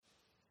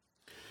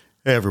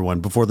Hey everyone,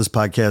 before this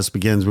podcast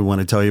begins, we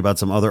want to tell you about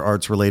some other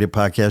arts-related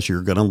podcasts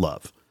you're going to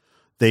love.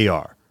 They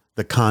are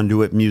the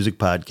Conduit Music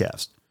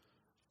Podcast,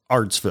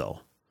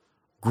 Artsville,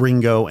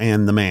 Gringo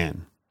and the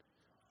Man,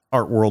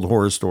 Art World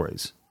Horror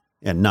Stories,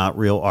 and Not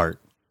Real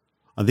Art.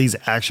 On these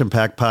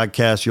action-packed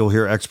podcasts, you'll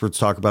hear experts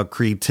talk about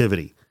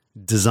creativity,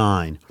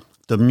 design,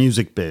 the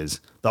music biz,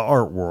 the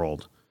art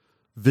world,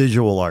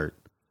 visual art,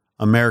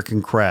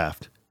 American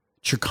craft,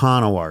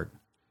 Chicano art,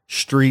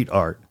 street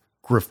art,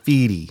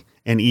 graffiti,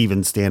 and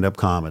even stand-up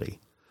comedy.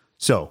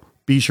 So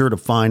be sure to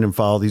find and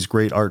follow these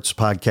great arts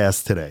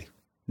podcasts today.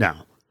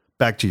 Now,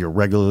 back to your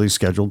regularly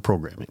scheduled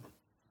programming.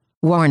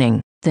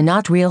 Warning: the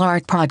Not Real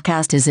Art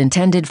podcast is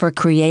intended for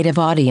creative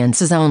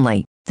audiences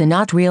only. The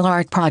Not Real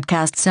Art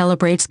podcast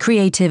celebrates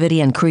creativity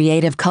and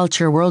creative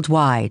culture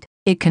worldwide.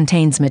 It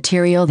contains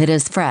material that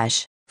is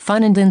fresh,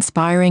 fun, and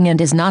inspiring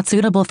and is not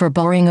suitable for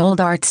boring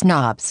old art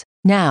snobs.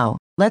 Now,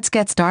 let's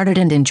get started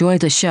and enjoy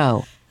the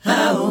show.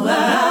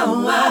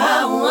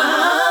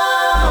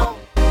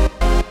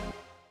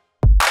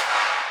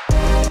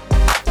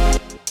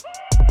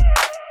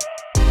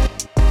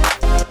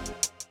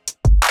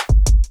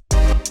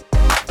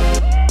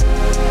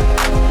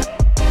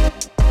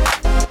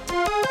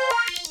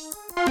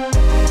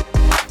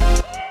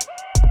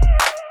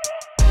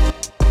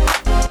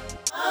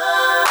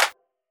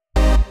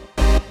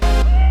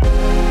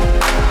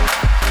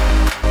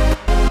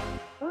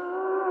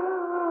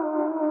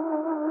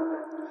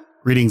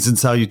 Greetings and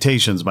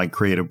salutations, my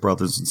creative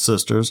brothers and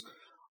sisters.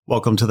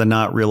 Welcome to the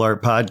Not Real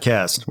Art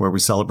Podcast, where we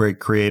celebrate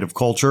creative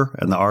culture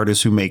and the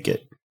artists who make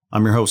it.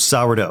 I'm your host,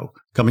 Sourdough,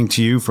 coming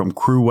to you from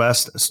Crew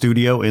West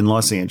Studio in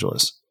Los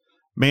Angeles.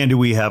 Man, do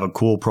we have a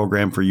cool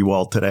program for you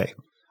all today.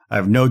 I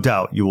have no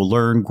doubt you will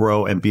learn,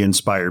 grow, and be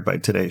inspired by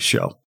today's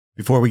show.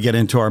 Before we get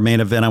into our main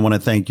event, I want to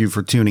thank you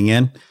for tuning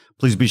in.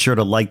 Please be sure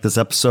to like this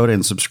episode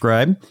and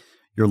subscribe.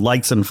 Your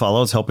likes and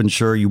follows help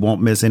ensure you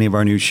won't miss any of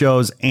our new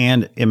shows,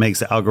 and it makes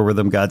the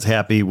algorithm gods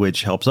happy,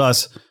 which helps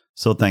us.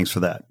 So thanks for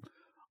that.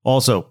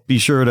 Also, be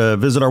sure to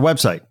visit our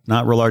website,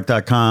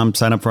 notrealart.com.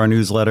 Sign up for our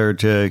newsletter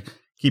to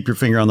keep your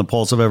finger on the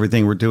pulse of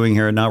everything we're doing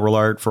here at Not Real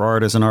Art for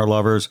artists and art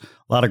lovers.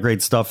 A lot of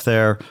great stuff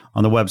there.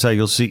 On the website,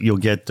 you'll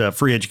get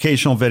free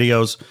educational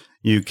videos.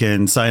 You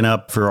can sign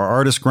up for our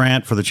artist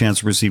grant for the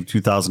chance to receive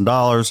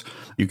 $2,000.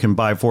 You can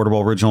buy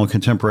affordable original and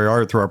contemporary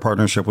art through our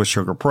partnership with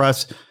Sugar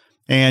Press.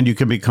 And you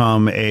can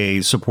become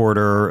a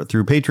supporter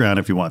through Patreon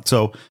if you want.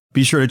 So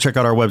be sure to check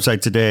out our website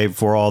today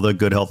for all the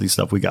good, healthy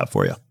stuff we got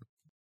for you.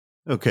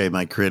 Okay,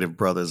 my creative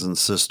brothers and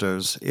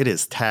sisters, it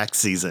is tax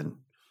season.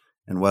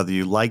 And whether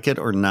you like it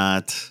or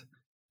not,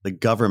 the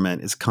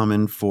government is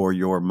coming for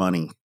your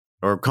money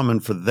or coming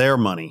for their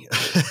money.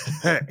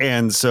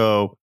 And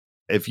so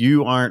if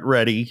you aren't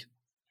ready,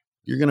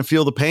 you're going to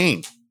feel the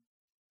pain.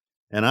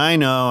 And I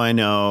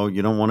know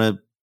you don't want to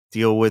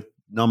deal with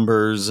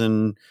numbers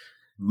and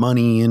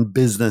money and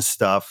business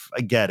stuff.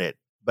 I get it.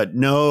 But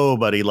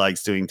nobody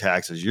likes doing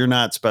taxes. You're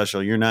not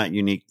special. You're not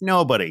unique.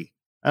 Nobody.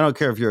 I don't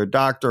care if you're a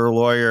doctor, a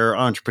lawyer,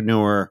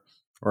 entrepreneur,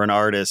 or an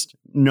artist.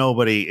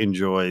 Nobody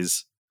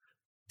enjoys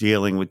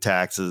dealing with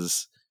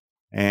taxes.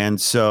 And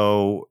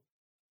so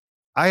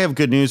I have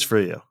good news for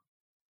you.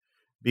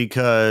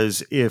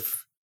 Because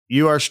if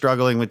you are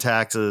struggling with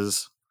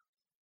taxes,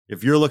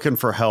 if you're looking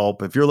for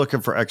help, if you're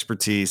looking for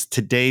expertise,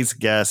 today's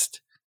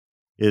guest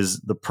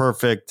is the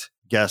perfect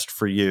guest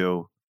for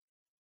you.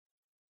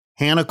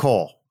 Hannah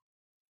Cole,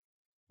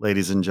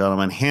 ladies and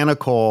gentlemen, Hannah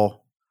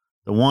Cole,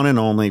 the one and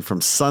only from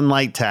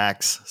Sunlight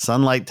Tax,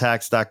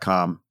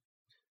 sunlighttax.com,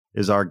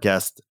 is our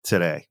guest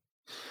today.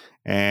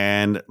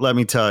 And let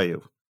me tell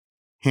you,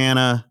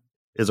 Hannah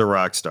is a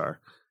rock star.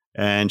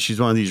 And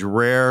she's one of these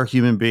rare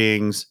human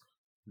beings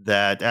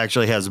that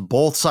actually has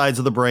both sides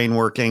of the brain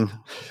working.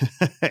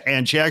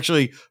 And she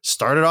actually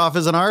started off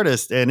as an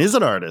artist and is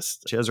an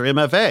artist. She has her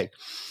MFA,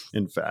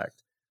 in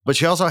fact. But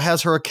she also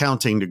has her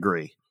accounting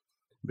degree,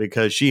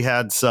 because she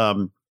had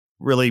some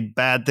really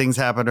bad things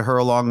happen to her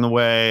along the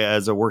way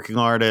as a working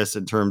artist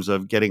in terms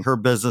of getting her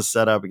business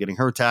set up and getting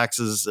her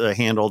taxes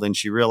handled. And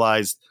she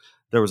realized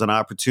there was an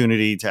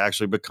opportunity to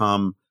actually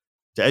to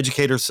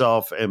educate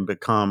herself and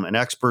become an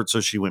expert.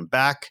 So she went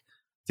back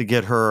to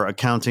get her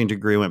accounting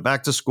degree, went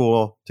back to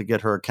school to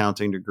get her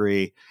accounting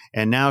degree.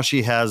 And now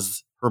she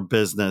has her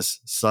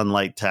business,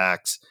 Sunlight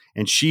Tax,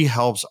 and she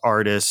helps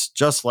artists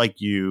just like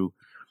you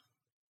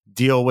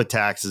deal with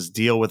taxes,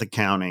 deal with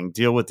accounting,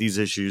 deal with these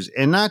issues.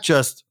 And not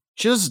just,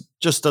 she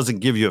just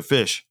doesn't give you a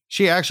fish.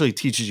 She actually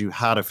teaches you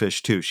how to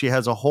fish too. She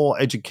has a whole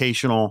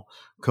educational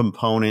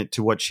component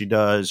to what she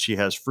does. She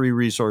has free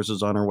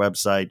resources on her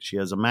website. She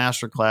has a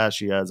masterclass.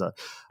 She has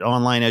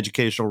online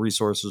educational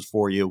resources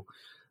for you.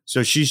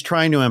 So she's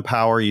trying to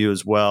empower you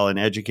as well and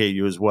educate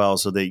you as well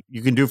so that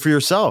you can do for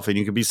yourself and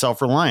you can be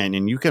self-reliant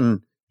and you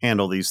can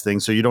handle these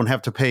things so you don't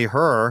have to pay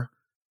her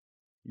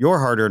your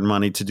hard-earned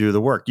money to do the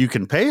work. You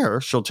can pay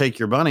her. She'll take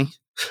your money.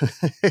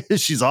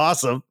 She's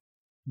awesome.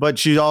 But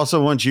she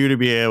also wants you to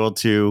be able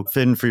to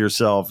fend for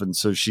yourself. And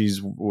so she's,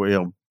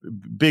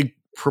 big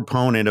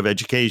proponent of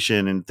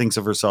education and thinks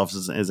of herself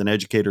as an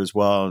educator as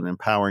well, and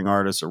empowering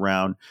artists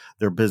around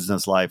their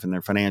business life and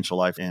their financial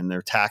life and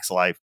their tax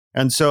life.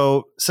 And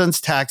so since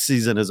tax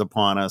season is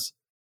upon us,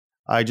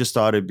 I just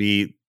thought it'd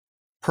be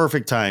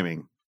perfect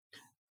timing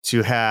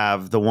to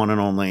have the one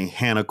and only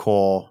Hannah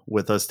Cole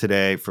with us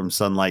today from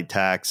Sunlight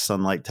Tax,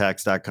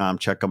 sunlighttax.com.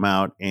 Check them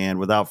out. And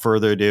without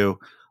further ado,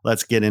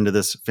 let's get into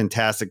this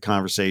fantastic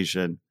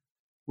conversation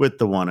with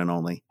the one and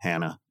only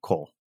Hannah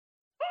Cole.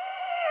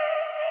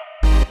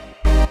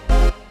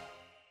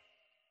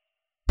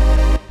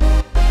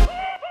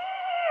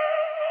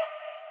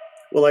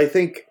 Well, I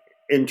think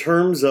in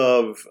terms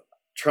of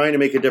trying to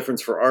make a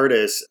difference for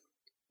artists,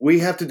 we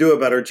have to do a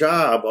better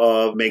job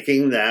of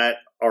making that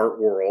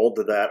art world,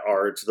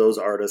 those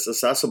artists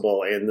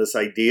accessible. And this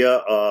idea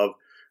of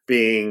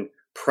being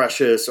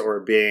precious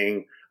or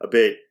being a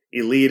bit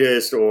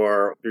elitist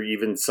or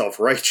even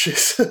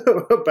self-righteous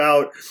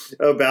about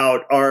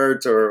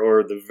art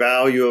or the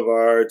value of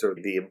art or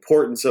the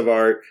importance of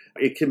art,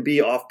 it can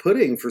be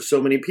off-putting for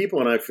so many people.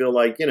 And I feel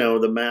like,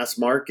 the mass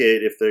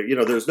market,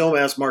 there's no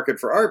mass market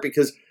for art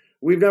because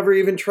we've never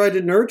even tried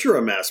to nurture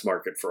a mass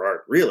market for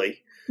art,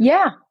 really.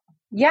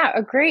 Yeah,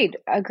 agreed.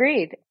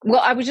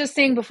 Well, I was just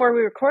saying before we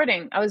were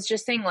recording,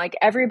 like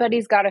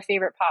everybody's got a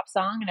favorite pop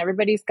song and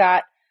everybody's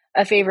got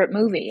a favorite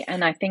movie.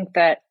 And I think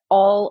that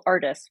all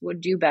artists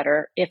would do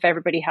better if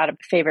everybody had a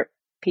favorite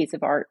piece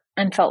of art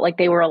and felt like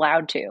they were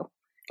allowed to.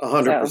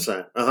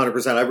 100%.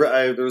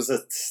 100%. There was a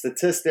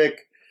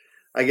statistic,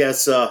 I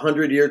guess,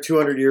 200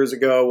 years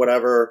ago,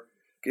 whatever.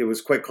 It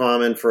was quite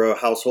common for a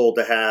household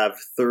to have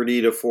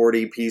 30 to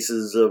 40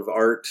 pieces of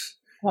art.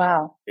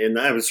 Wow. And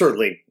that was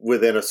certainly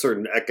within a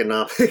certain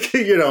economic,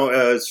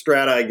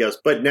 strata, I guess.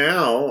 But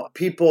now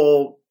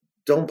people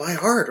don't buy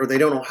art or they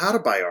don't know how to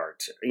buy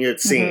art. It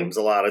seems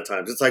a lot of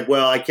times. It's like,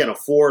 well, I can't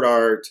afford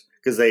art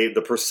because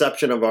the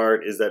perception of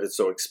art is that it's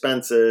so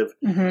expensive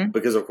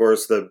because, of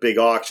course, the big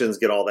auctions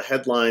get all the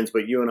headlines.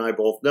 But you and I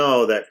both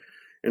know that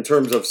in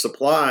terms of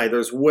supply,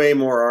 there's way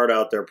more art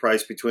out there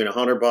priced between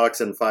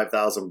 $100 and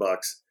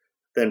 $5,000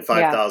 than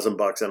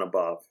 $5,000 and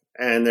above.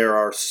 And there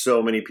are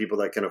so many people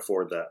that can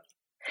afford that.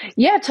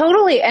 Yeah,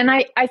 totally. And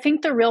I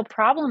think the real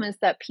problem is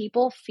that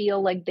people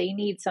feel like they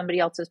need somebody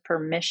else's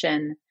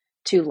permission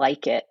to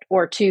like it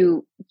or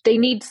they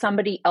need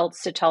somebody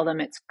else to tell them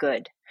it's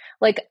good.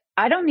 Like,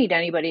 I don't need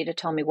anybody to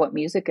tell me what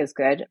music is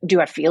good. Do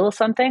I feel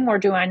something or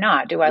do I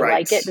not? Do I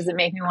like it? Does it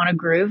make me want to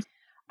groove?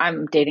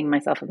 I'm dating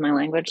myself with my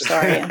language.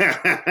 Sorry.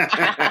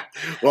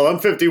 Well, I'm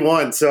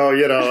 51, so,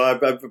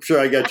 I'm sure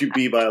I got you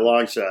beat by a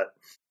long shot.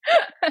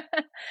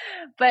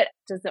 But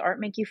does the art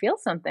make you feel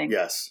something?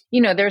 Yes.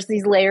 There's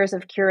these layers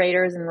of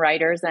curators and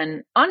writers.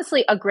 And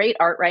honestly, a great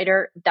art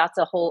writer, that's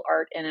a whole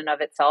art in and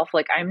of itself.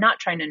 Like, I'm not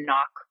trying to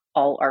knock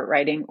all art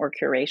writing or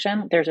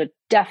curation. There's a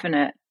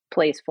definite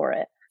place for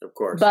it. Of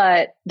course.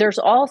 But there's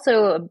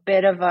also a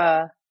bit of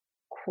a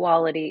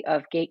quality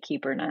of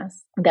gatekeeperness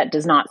that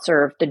does not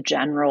serve the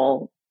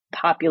general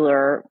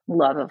popular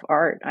love of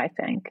art, I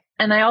think.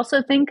 And I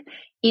also think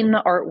in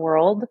the art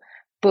world,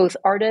 both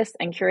artists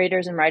and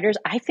curators and writers,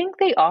 I think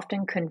they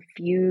often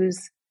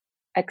confuse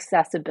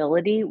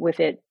accessibility with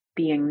it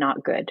being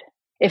not good.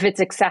 If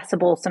it's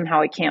accessible, somehow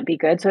it can't be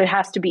good. So it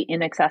has to be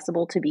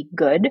inaccessible to be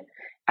good.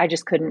 I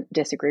just couldn't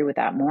disagree with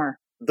that more.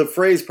 The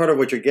phrase, part of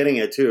what you're getting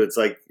at too, it's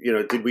like,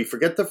 did we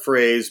forget the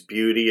phrase,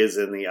 beauty is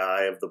in the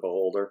eye of the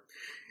beholder?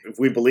 If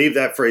we believe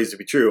that phrase to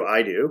be true,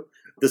 I do.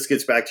 This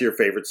gets back to your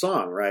favorite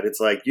song, right?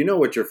 It's like,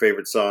 what your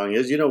favorite song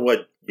is,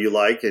 what you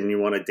like and you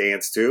want to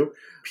dance to.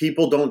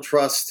 People don't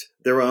trust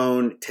their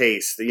own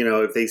taste.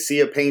 If they see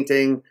a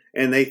painting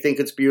and they think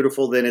it's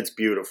beautiful, then it's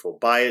beautiful.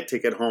 Buy it,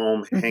 take it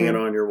home, hang it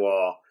on your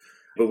wall.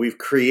 But we've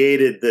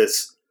created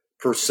this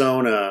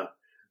persona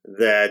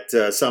that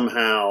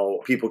somehow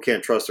people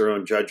can't trust their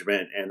own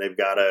judgment and they've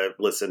got to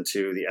listen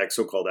to the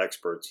so-called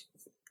experts.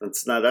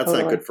 That's not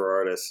good for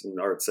artists and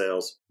art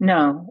sales.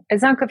 No,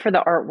 it's not good for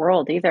the art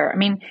world either. I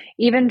mean,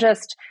 even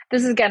just,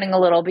 this is getting a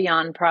little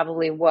beyond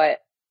probably what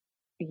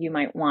you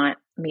might want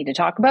me to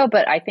talk about,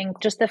 but I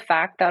think just the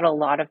fact that a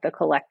lot of the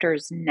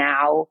collectors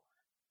now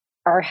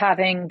are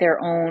having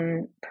their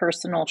own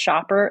personal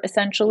shopper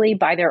essentially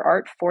buy their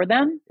art for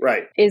them,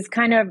 right, is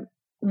kind of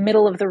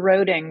middle of the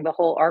roading the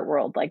whole art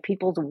world. Like,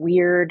 people's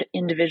weird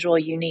individual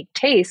unique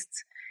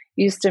tastes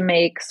used to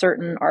make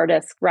certain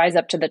artists rise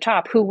up to the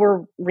top who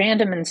were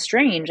random and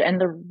strange. And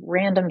the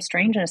random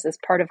strangeness is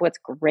part of what's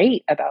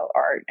great about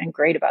art and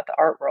great about the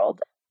art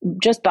world.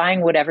 Just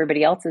buying what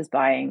everybody else is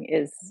buying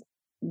is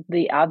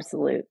the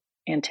absolute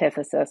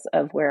antithesis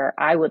of where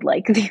I would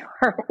like the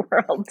art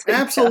world to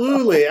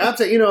Absolutely.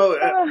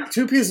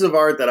 Two pieces of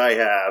art that I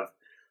have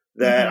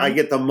that I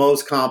get the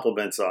most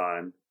compliments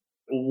on.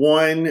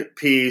 One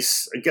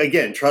piece,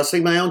 again,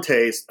 trusting my own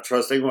taste,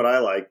 trusting what I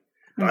like.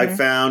 I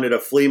found at a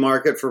flea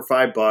market for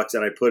 $5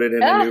 and I put it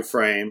in a new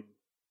frame.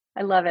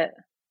 I love it.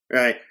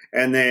 Right.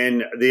 And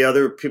then the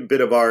other bit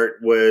of art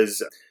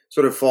was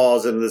sort of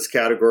falls in this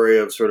category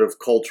of sort of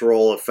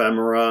cultural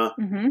ephemera.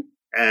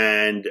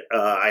 And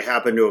I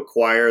happened to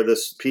acquire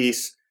this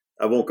piece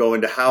I won't go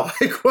into how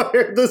I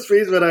acquired this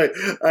piece, but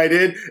I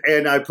did.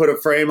 And I put a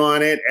frame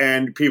on it,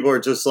 and people are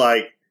just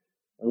like,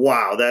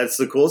 wow, that's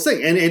the coolest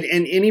thing. And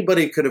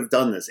anybody could have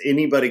done this.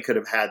 Anybody could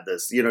have had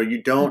this. You know,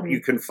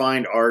 you can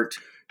find art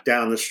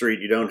down the street.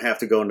 You don't have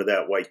to go into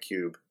that white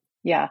cube.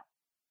 Yeah.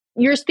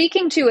 You're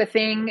speaking to a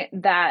thing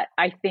that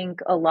I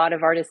think a lot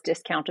of artists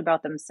discount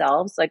about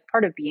themselves. Like,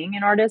 part of being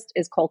an artist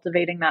is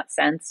cultivating that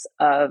sense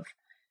of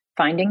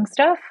finding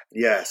stuff.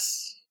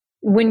 Yes.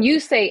 When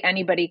you say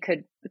anybody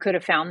could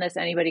have found this,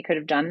 anybody could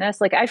have done this,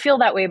 like, I feel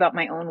that way about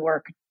my own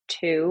work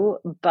too,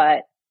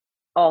 but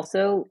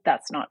also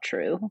that's not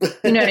true.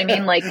 You know what I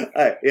mean? Like,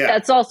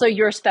 that's also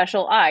your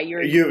special eye. You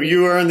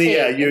earn the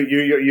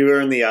you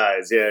earn the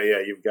eyes. Yeah.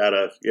 You've got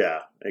to. Yeah,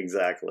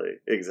 exactly.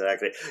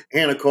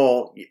 Hannah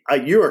Cole,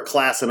 you are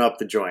classing up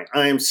the joint.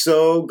 I am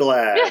so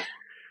glad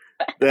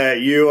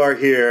that you are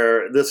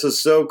here. This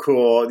is so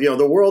cool. You know,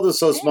 the world is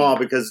so small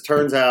because it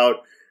turns out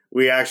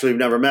we actually have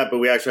never met, but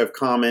we actually have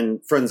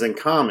friends in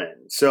common.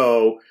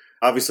 So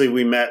obviously,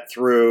 we met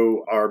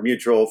through our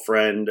mutual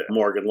friend,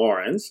 Morgan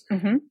Lawrence.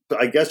 Mm-hmm.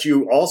 I guess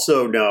you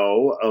also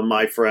know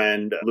my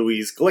friend,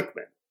 Louise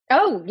Glickman.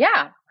 Oh,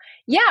 yeah.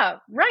 Yeah,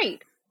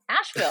 right.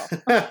 Asheville.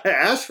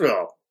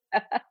 Asheville.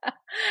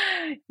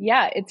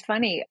 Yeah, it's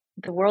funny.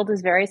 The world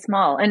is very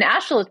small, and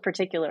Asheville is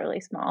particularly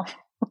small.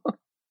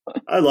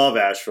 I love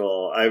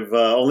Asheville. I've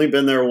only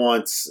been there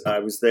once. I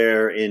was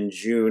there in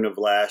June of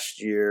last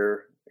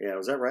year. Yeah,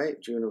 was that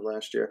right? June of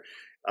last year.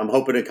 I'm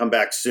hoping to come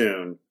back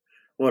soon.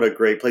 What a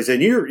great place.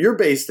 And you're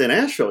based in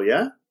Asheville,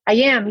 yeah? I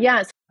am,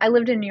 yes. I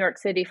lived in New York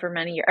City for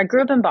many years. I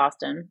grew up in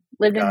Boston,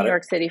 lived in New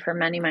York City for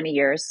many, many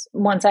years.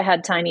 Once I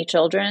had tiny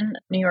children,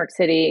 New York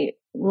City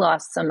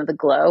lost some of the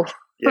glow.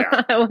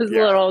 Yeah. It was a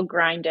little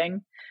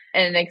grinding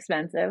and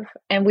expensive.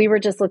 And we were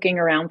just looking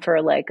around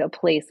for like a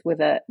place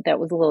that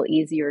was a little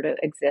easier to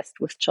exist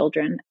with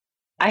children.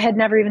 I had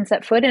never even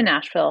set foot in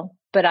Asheville,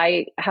 but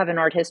I have an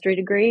art history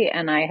degree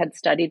and I had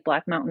studied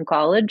Black Mountain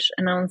College.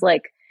 And I was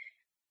like,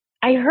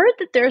 I heard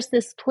that there's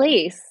this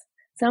place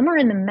somewhere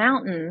in the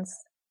mountains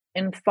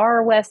in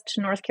far west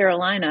North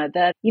Carolina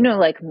that, you know,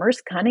 like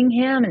Merce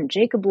Cunningham and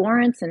Jacob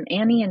Lawrence and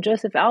Annie and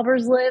Joseph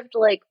Albers lived.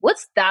 Like,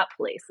 what's that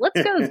place?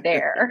 Let's go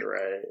there.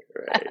 Right.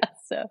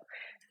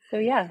 So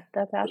yeah,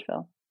 that's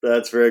Asheville.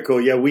 That's very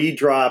cool. Yeah, we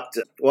dropped,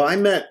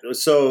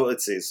 let's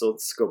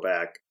go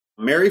back.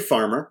 Mary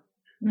Farmer,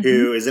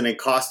 who is an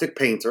encaustic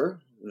painter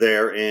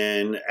there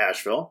in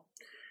Asheville.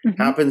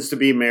 Happens to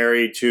be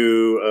married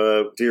to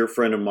a dear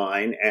friend of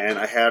mine, and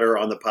I had her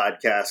on the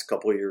podcast a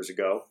couple of years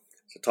ago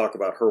to talk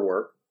about her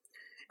work.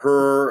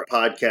 Her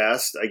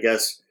podcast, I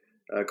guess,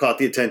 caught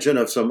the attention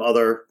of some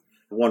other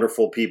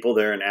wonderful people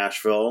there in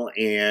Asheville,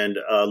 and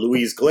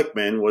Louise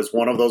Glickman was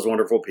one of those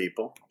wonderful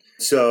people.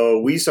 So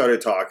we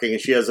started talking,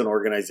 and she has an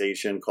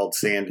organization called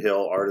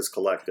Sandhill Artist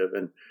Collective,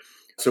 and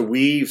so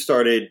we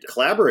started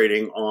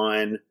collaborating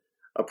on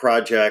a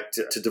project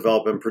to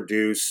develop and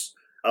produce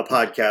a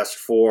podcast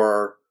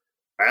for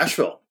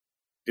Asheville.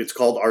 It's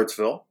called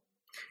Artsville.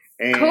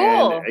 And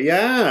cool.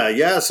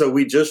 Yeah. So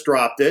we just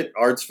dropped it.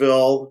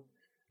 Artsville,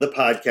 the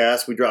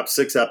podcast. We dropped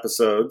 6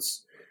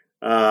 episodes.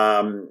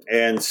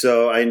 And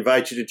so I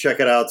invite you to check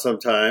it out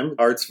sometime.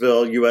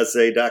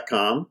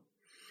 ArtsvilleUSA.com.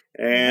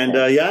 And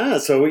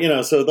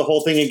so the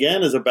whole thing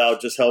again is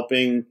about just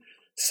helping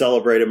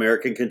celebrate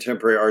American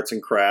contemporary arts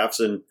and crafts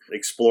and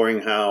exploring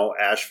how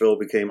Asheville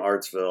became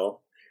Artsville.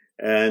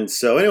 And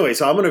so anyway,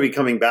 I'm going to be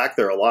coming back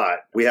there a lot.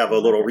 We have a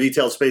little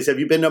retail space. Have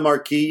you been to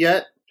Marquee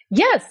yet?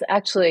 Yes,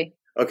 actually.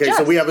 Okay,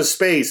 so we have a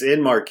space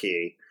in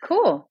Marquee.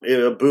 Cool.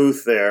 A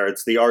booth there.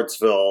 It's the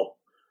Artsville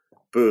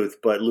booth,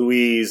 but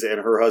Louise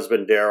and her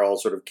husband Daryl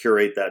sort of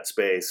curate that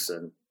space.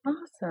 And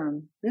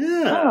awesome.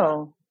 Yeah.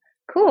 Oh,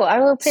 cool.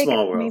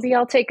 Maybe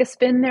I'll take a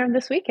spin there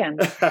this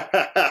weekend.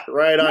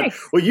 Right on.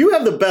 Nice. Well, you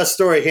have the best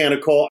story, Hannah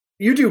Cole.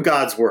 You do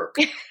God's work.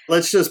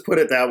 Let's just put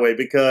it that way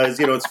because,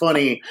 it's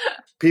funny.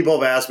 People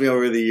have asked me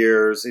over the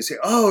years, they say,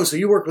 oh, so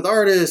you work with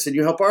artists and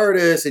you help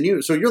artists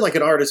and so you're like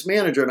an artist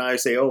manager. And I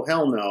say, oh,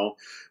 hell no,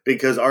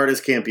 because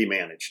artists can't be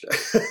managed.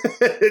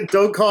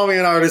 Don't call me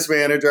an artist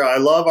manager. I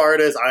love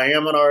artists. I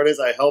am an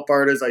artist. I help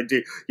artists. I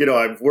do,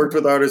 I've worked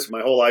with artists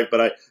my whole life,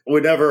 but I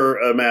would never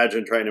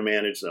imagine trying to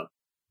manage them.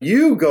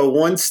 You go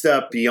one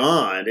step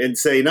beyond and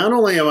say, not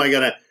only am I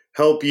going to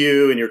help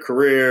you in your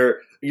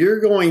career,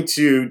 you're going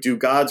to do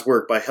God's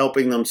work by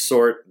helping them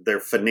sort their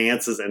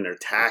finances and their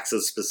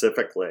taxes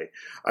specifically.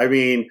 I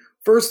mean,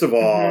 first of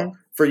all,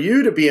 for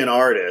you to be an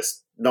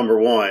artist, number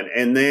one,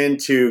 and then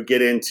to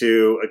get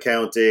into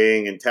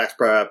accounting and tax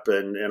prep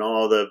and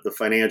all the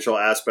financial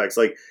aspects,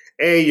 like,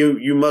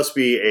 you must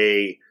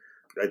be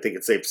I think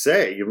it's safe to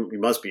say, you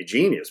must be a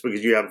genius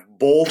because you have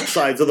both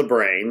sides of the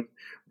brain.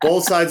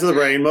 Both sides of the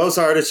brain. Most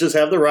artists just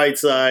have the right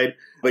side,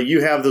 but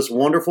you have this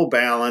wonderful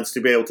balance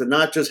to be able to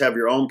not just have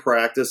your own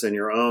practice and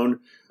your own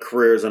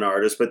career as an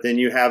artist, but then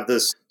you have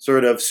this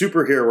sort of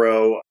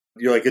superhero.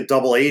 You're like a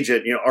double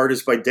agent,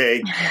 artist by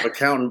day,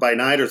 accountant by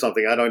night or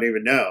something. I don't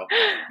even know.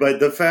 But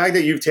the fact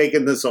that you've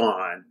taken this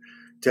on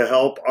to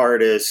help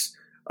artists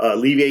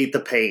alleviate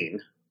the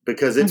pain,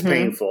 because it's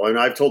painful. And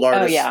I've told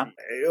artists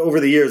over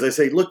the years, I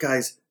say, look,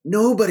 guys,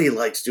 nobody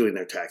likes doing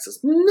their taxes.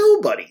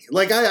 Nobody.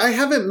 Like, I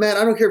haven't met,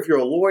 I don't care if you're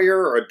a lawyer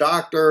or a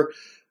doctor,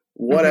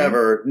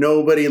 whatever.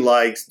 Nobody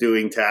likes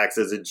doing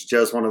taxes. It's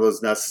just one of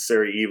those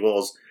necessary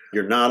evils.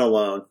 You're not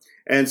alone.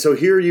 And so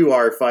here you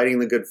are fighting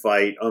the good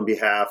fight on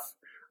behalf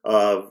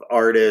of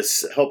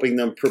artists, helping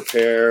them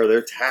prepare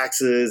their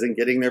taxes and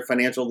getting their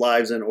financial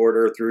lives in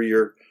order through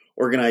your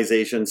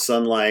organization,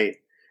 Sunlight.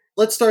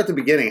 Let's start at the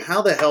beginning.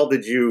 How the hell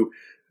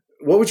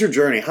what was your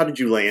journey? How did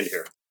you land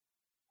here?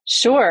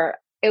 Sure.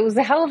 It was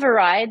a hell of a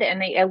ride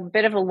and a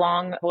bit of a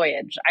long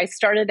voyage. I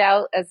started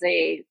out as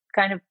a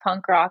kind of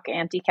punk rock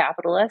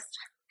anti-capitalist.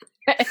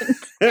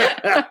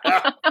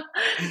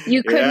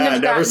 You couldn't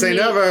have never say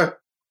never.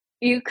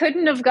 You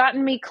couldn't have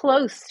gotten me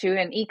close to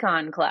an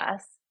econ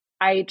class.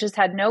 I just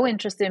had no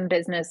interest in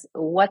business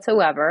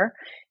whatsoever,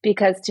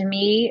 because to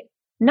me,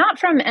 not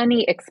from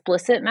any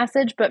explicit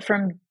message, but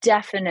from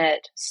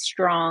definite,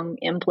 strong,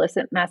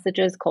 implicit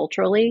messages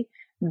culturally,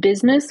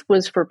 business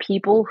was for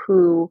people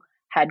who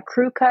had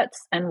crew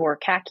cuts and wore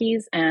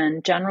khakis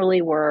and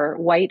generally were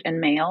white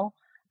and male,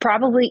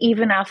 probably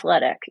even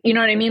athletic. You know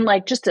what I mean?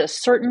 Like just a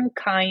certain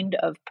kind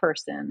of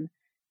person.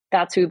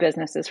 That's who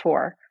business is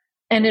for.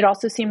 And it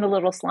also seemed a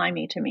little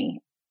slimy to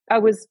me. I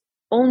was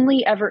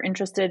only ever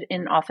interested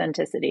in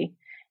authenticity.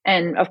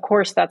 And of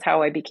course, that's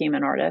how I became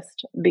an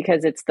artist,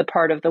 because it's the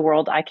part of the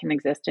world I can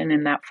exist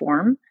in that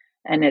form.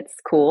 And it's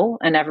cool.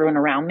 And everyone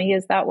around me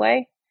is that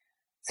way.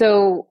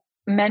 So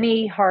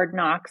many hard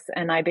knocks.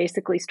 And I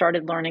basically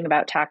started learning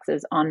about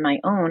taxes on my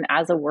own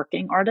as a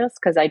working artist,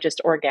 because I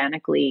just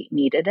organically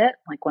needed it.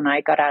 Like when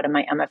I got out of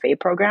my MFA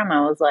program,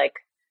 I was like,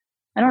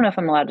 I don't know if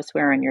I'm allowed to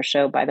swear on your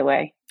show, by the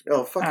way.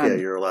 Oh, fuck yeah,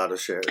 you're allowed to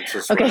share it.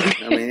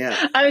 Okay. I mean,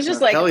 yeah. I was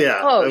just like, hell yeah.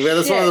 Oh,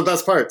 that's shit. One of the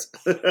best parts.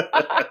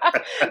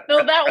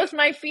 No, that was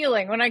my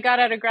feeling when I got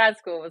out of grad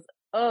school was,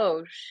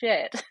 oh,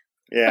 shit.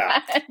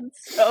 Yeah. And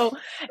so,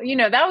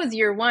 that was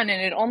year one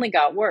and it only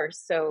got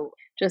worse. So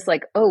just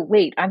like, oh,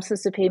 wait, I'm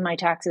supposed to pay my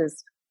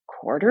taxes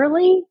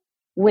quarterly?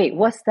 Wait,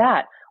 what's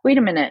that? Wait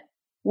a minute.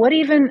 What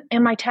even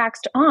am I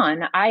taxed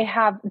on?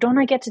 Don't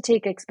I get to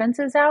take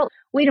expenses out?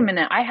 Wait a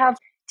minute. I have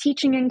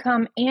teaching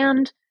income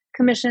and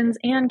commissions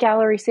and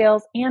gallery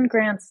sales and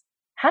grants.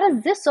 How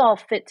does this all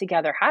fit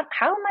together? How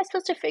am I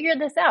supposed to figure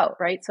this out?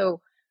 Right. So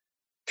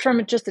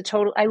from just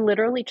I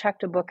literally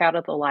checked a book out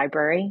of the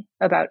library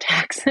about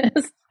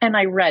taxes and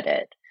I read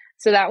it.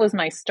 So that was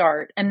my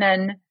start. And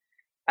then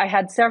I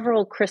had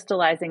several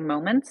crystallizing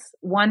moments.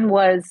 One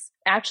was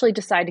actually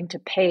deciding to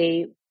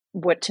pay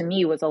what to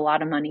me was a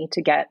lot of money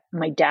to get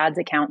my dad's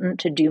accountant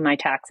to do my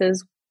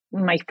taxes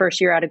my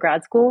first year out of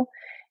grad school.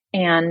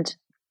 And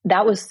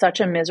that was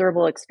such a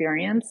miserable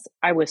experience.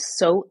 I was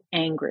so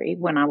angry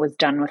when I was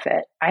done with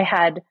it.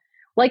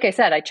 Like I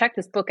said, I checked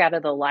this book out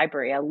of the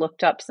library. I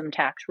looked up some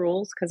tax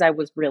rules because I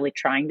was really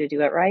trying to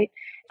do it right.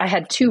 I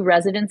had 2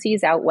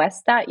 residencies out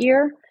west that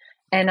year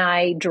and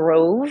I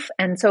drove.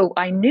 And so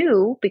I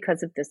knew,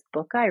 because of this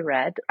book I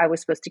read, I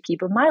was supposed to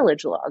keep a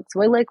mileage log.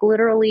 So I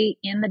literally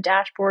in the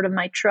dashboard of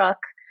my truck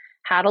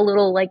had a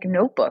little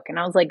notebook and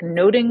I was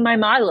noting my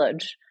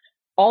mileage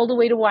all the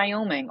way to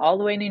Wyoming, all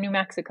the way to New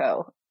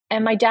Mexico.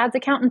 And my dad's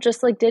accountant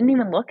just didn't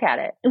even look at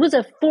it. It was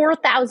a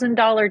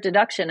 $4,000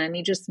 deduction and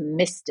he just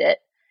missed it.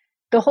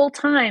 The whole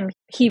time,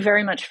 he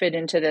very much fit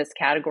into this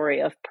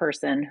category of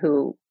person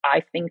who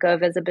I think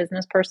of as a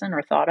business person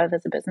or thought of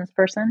as a business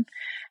person,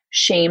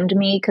 shamed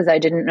me because I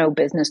didn't know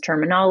business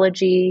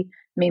terminology,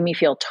 made me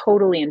feel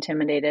totally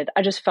intimidated.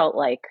 I just felt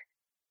like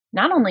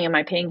not only am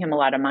I paying him a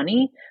lot of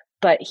money,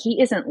 but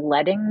he isn't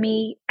letting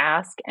me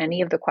ask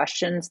any of the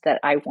questions that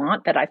I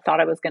want, that I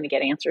thought I was going to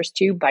get answers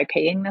to by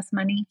paying this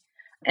money.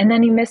 And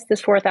then he missed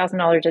this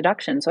 $4,000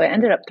 deduction. So I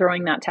ended up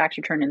throwing that tax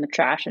return in the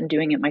trash and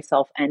doing it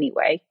myself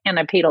anyway. And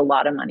I paid a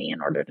lot of money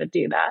in order to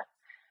do that.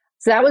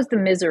 So that was the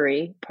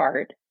misery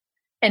part.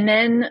 And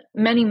then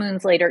many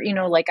moons later,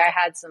 I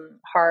had some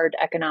hard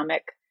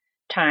economic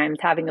times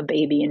having a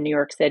baby in New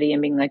York City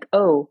and being like,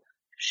 oh,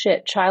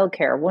 shit,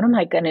 childcare. What am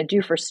I going to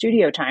do for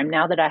studio time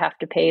now that I have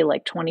to pay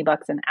 $20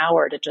 an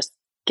hour to just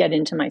get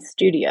into my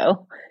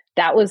studio?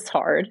 That was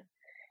hard.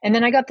 And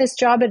then I got this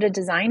job at a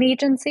design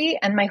agency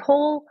and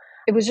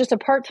it was just a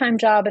part-time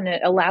job and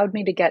it allowed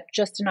me to get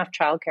just enough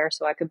childcare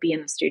so I could be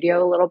in the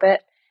studio a little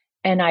bit.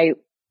 And I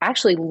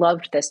actually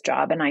loved this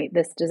job. And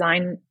this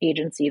design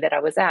agency that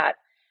I was at,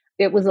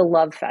 it was a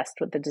love fest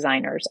with the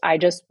designers. I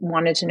just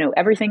wanted to know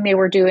everything they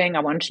were doing. I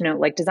wanted to know,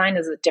 design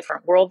is a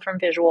different world from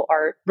visual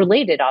art,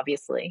 related,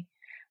 obviously,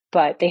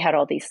 but they had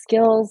all these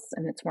skills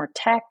and it's more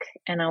tech.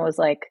 And I was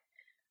like,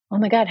 oh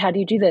my God, how do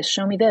you do this?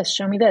 Show me this,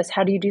 show me this.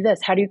 How do you do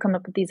this? How do you come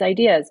up with these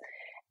ideas?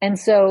 And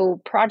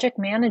so project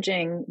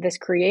managing this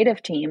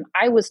creative team,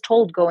 I was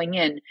told going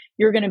in,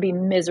 you're going to be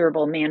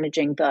miserable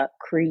managing the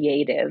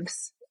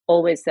creatives,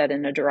 always said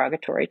in a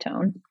derogatory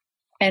tone.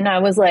 And I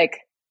was like,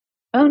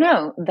 oh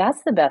no,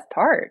 that's the best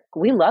part.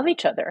 We love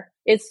each other.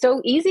 It's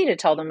so easy to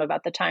tell them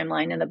about the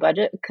timeline and the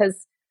budget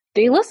because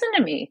they listen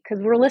to me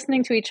because we're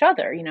listening to each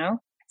other,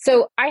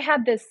 So I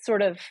had this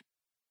sort of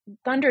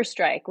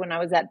thunderstrike when I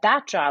was at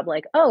that job,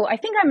 like, oh, I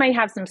think I might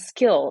have some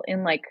skill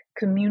in like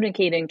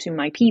communicating to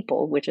my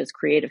people, which is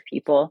creative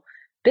people,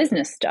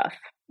 business stuff.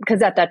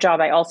 Because at that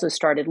job, I also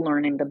started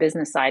learning the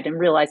business side and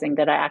realizing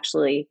that I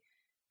actually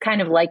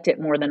kind of liked it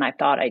more than I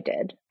thought I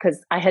did.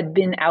 Because I had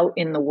been out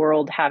in the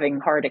world having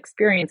hard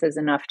experiences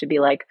enough to be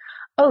like,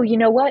 oh, you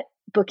know what?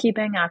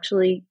 Bookkeeping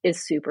actually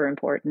is super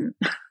important.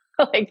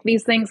 Like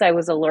these things I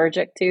was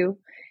allergic to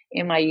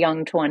in my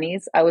young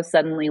 20s, I was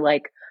suddenly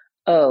like,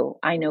 oh,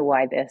 I know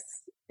why this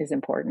is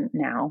important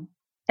now.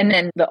 And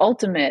then the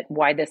ultimate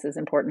why this is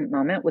important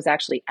moment was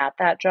actually at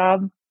that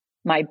job.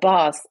 My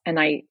boss, and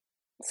I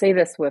say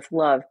this with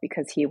love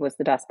because he was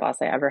the best boss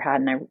I ever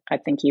had. And I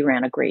think he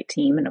ran a great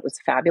team and it was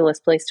a fabulous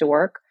place to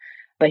work,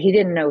 but he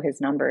didn't know his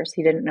numbers.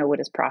 He didn't know what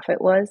his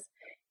profit was.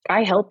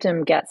 I helped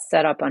him get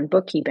set up on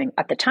bookkeeping.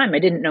 At the time, I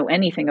didn't know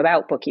anything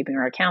about bookkeeping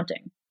or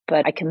accounting,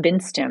 but I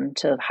convinced him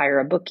to hire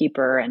a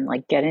bookkeeper and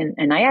like get in.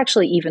 And I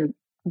actually even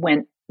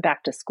went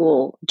back to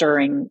school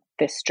during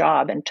this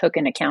job and took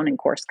an accounting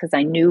course because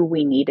I knew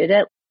we needed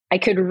it. I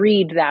could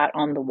read that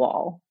on the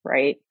wall,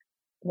 right?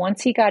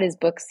 Once he got his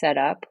book set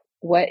up,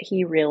 what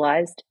he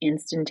realized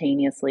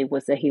instantaneously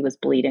was that he was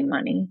bleeding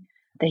money,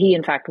 that he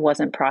in fact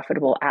wasn't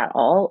profitable at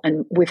all.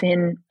 And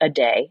within a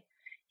day,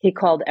 he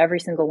called every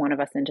single one of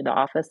us into the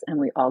office and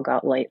we all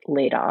got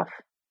laid off.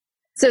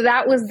 So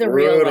that was the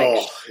Brutal. real,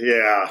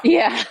 like,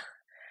 yeah.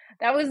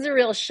 That was the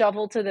real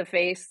shovel to the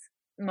face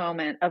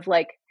moment of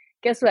like,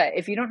 guess what?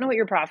 If you don't know what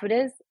your profit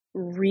is,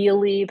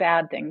 really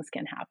bad things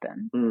can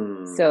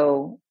happen.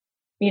 So,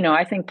 you know,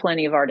 I think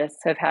plenty of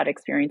artists have had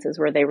experiences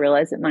where they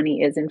realize that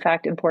money is in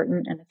fact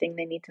important and a thing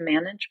they need to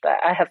manage, but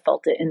I have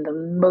felt it in the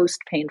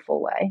most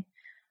painful way.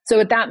 So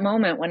at that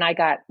moment when I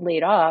got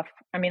laid off,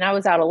 I mean, I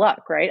was out of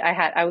luck, right? I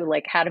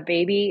had a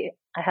baby,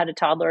 I had a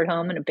toddler at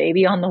home and a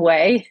baby on the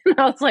way. And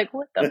I was like,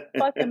 what the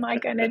fuck am I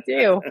going to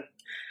do?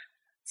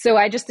 So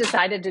I just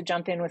decided to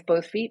jump in with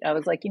both feet. I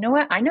was like, you know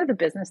what? I know the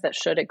business that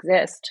should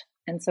exist.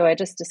 And so I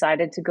just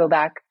decided to go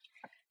back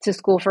to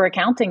school for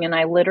accounting. And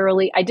I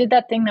did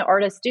that thing that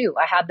artists do.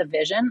 I had the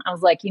vision. I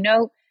was like, you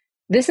know,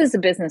 this is a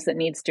business that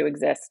needs to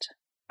exist.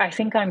 I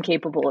think I'm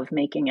capable of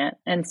making it.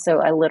 And so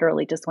I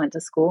literally just went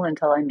to school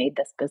until I made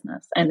this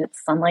business. And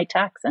it's Sunlight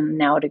Tax, and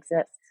now it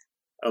exists.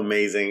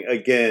 Amazing.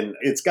 Again,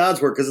 it's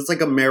God's work because it's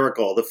like a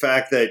miracle. The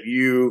fact that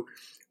you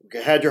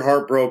had your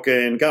heart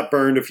broken, got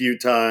burned a few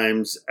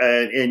times,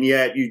 and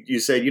yet you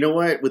said, you know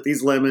what, with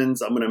these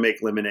lemons, I'm going to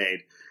make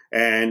lemonade.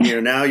 And, you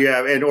know, now you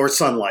have, or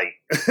sunlight,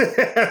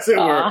 as it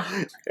were.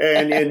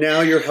 And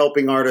now you're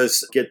helping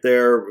artists get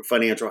their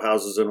financial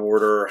houses in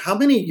order. How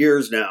many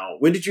years now?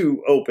 When did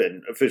you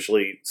open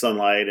officially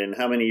Sunlight, and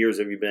how many years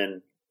have you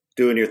been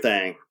doing your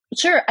thing?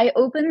 Sure. I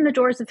opened the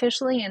doors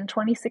officially in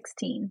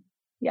 2016.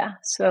 Yeah.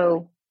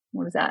 So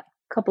what was that?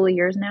 A couple of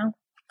years now?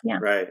 Yeah.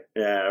 Right.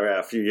 Yeah.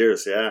 A few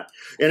years. Yeah.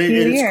 And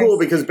it's cool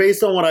because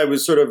based on what I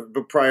was sort of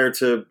prior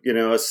to, you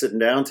know, us sitting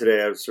down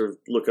today, I was sort of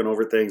looking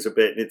over things a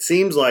bit. And it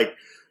seems like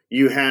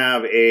you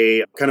have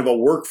a kind of a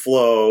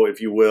workflow, if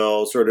you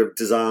will, sort of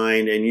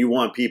designed, and you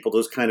want people to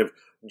just kind of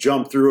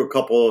jump through a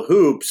couple of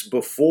hoops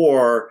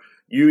before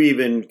you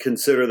even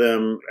consider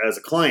them as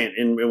a client.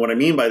 And what I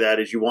mean by that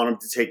is you want them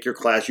to take your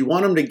class. You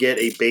want them to get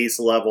a base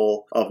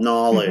level of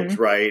knowledge,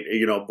 right?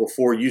 You know,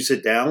 before you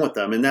sit down with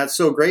them. And that's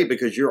so great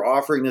because you're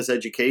offering this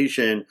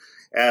education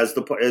as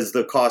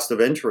the cost of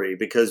entry,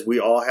 because we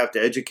all have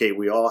to educate.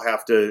 We all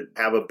have to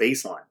have a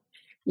baseline.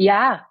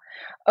 Yeah.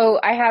 Oh,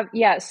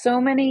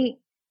 so many.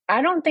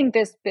 I don't think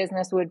this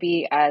business would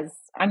be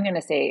I'm going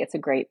to say it's a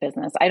great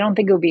business. I don't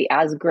think it would be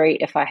as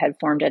great if I had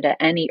formed it at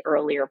any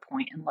earlier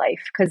point in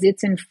life, because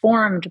it's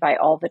informed by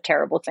all the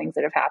terrible things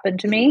that have happened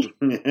to me.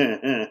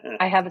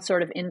 I have a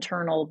sort of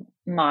internal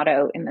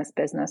motto in this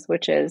business,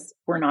 which is,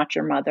 we're not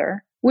your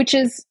mother, which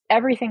is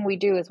everything we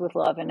do is with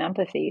love and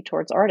empathy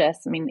towards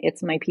artists. I mean,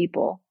 it's my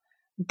people,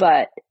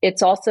 but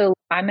it's also,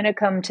 I'm going to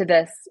come to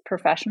this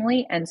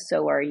professionally, and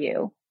so are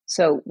you.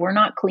 So we're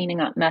not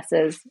cleaning up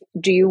messes.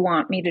 Do you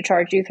want me to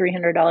charge you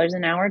 $300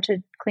 an hour to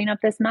clean up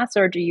this mess?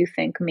 Or do you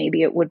think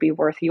maybe it would be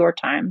worth your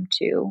time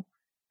to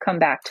come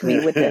back to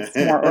me with this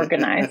more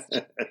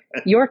organized?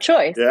 Your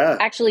choice. Yeah.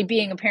 Actually,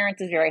 being a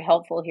parent is very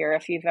helpful here.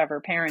 If you've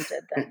ever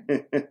parented,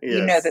 then Yes.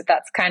 you know that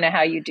that's kind of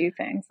how you do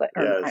things.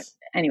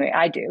 Anyway,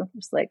 I do.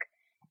 It's like,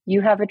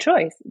 you have a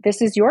choice.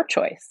 This is your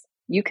choice.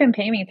 You can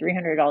pay me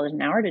 $300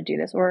 an hour to do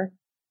this, or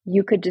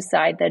you could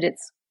decide that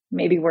it's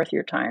maybe worth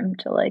your time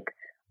to like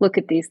look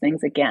at these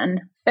things again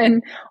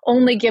and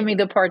only give me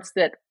the parts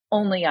that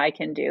only I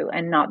can do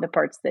and not the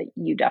parts that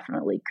you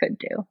definitely could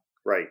do.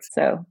 Right.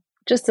 So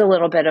just a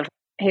little bit of,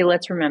 hey,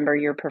 let's remember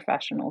you're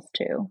professionals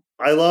too.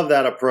 I love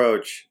that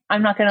approach.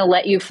 I'm not going to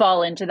let you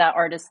fall into that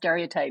artist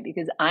stereotype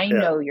because I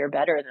know you're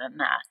better than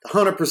that.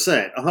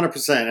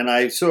 100%. And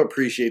I so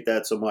appreciate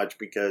that so much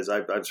because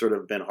I've sort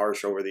of been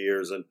harsh over the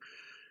years and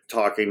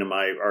talking to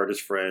my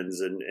artist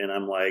friends. And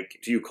I'm like,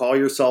 do you call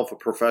yourself a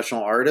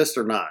professional artist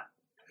or not?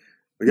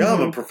 Yeah,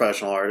 I'm a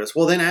professional artist.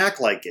 Well, then act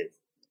like it.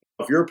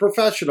 If you're a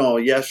professional,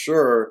 yes,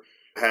 sure,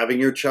 having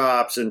your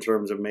chops in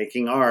terms of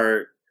making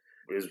art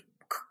is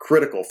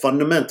critical,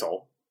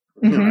 fundamental.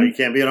 You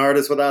can't be an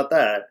artist without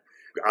that.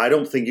 I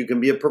don't think you can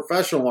be a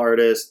professional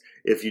artist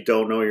if you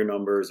don't know your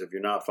numbers, if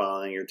you're not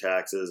filing your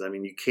taxes. I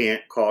mean, you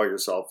can't call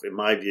yourself, in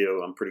my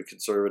view, I'm pretty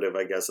conservative,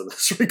 I guess, in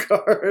this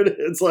regard.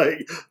 It's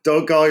like,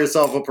 don't call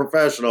yourself a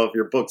professional if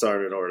your books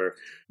aren't in order.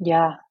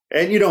 Yeah.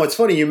 And, it's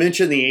funny, you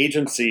mentioned the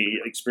agency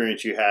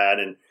experience you had,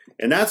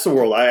 and that's the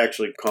world I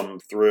actually come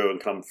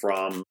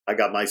from. I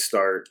got my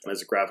start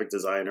as a graphic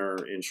designer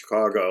in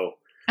Chicago.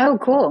 Oh,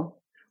 cool.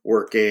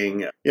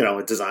 Working,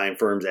 at design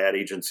firms, ad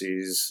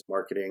agencies,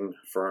 marketing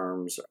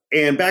firms.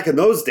 And back in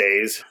those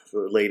days,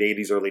 late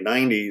 80s, early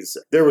 90s,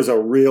 there was a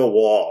real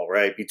wall,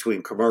 right,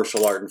 between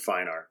commercial art and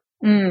fine art.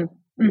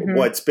 Mm-hmm.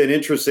 What's been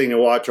interesting to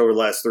watch over the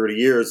last 30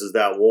 years is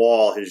that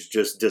wall has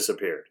just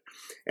disappeared.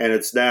 And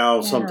it's now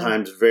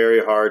sometimes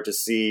very hard to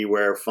see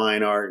where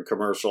fine art and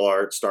commercial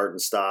art start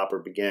and stop or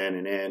begin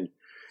and end.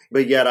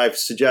 But yet I've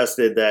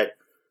suggested that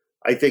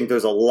I think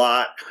there's a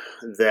lot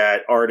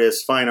that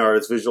artists, fine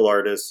artists, visual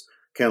artists,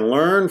 can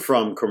learn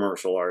from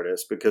commercial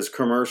artists, because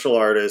commercial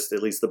artists,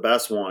 at least the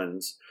best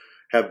ones,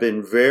 have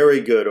been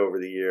very good over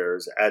the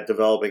years at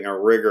developing a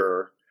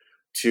rigor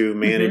to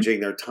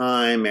managing their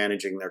time,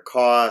 managing their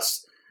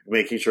costs,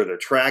 making sure they're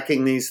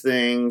tracking these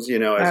things,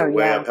 as a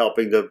way of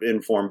helping to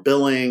inform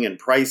billing and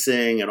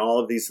pricing and all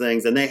of these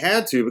things. And they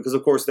had to, because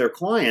of course their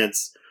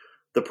clients,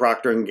 the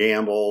Procter and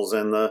Gamble's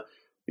and the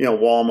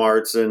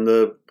Walmarts and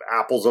the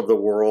Apples of the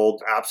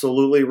world,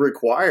 absolutely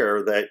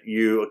require that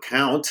you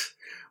account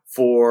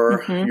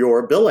for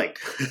your billing.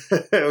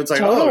 It's like,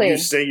 you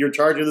say you're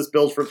charging this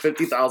bill for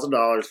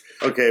 $50,000.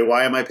 Okay,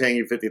 why am I paying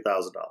you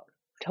 $50,000?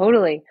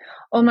 Totally.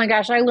 Oh my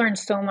gosh, I learned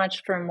so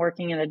much from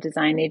working in a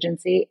design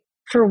agency.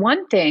 For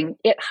one thing,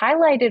 it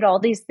highlighted all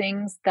these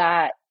things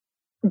that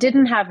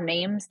didn't have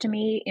names to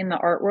me in the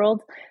art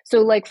world.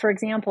 So like, for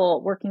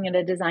example, working at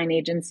a design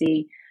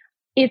agency,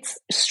 it's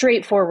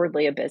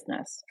straightforwardly a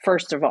business,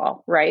 first of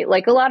all, right?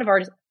 Like a lot of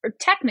artists,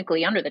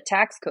 technically under the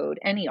tax code,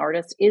 any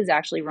artist is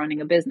actually running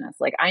a business.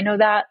 Like I know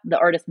that, the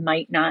artist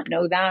might not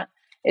know that.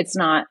 It's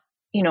not,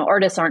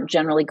 artists aren't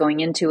generally going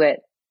into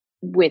it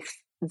with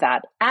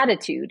that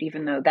attitude,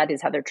 even though that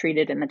is how they're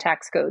treated in the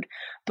tax code.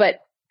 But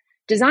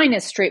design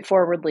is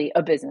straightforwardly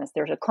a business.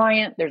 There's a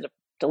client, there's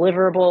a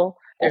deliverable,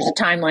 there's a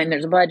timeline,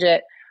 there's a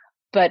budget.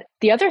 But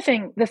the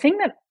thing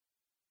that,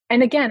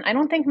 and again, I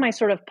don't think my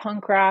sort of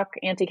punk rock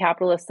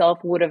anti-capitalist self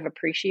would have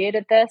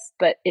appreciated this,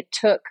 but it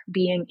took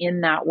being in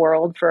that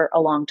world for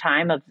a long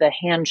time of the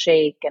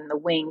handshake and the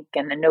wink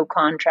and the no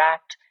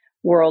contract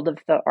world of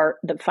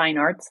the fine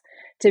arts,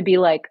 to be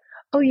like,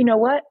 oh, you know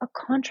what? A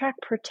contract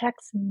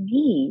protects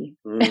me.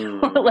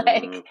 Or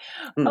like,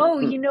 oh,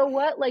 you know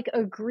what? Like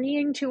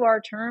agreeing to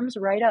our terms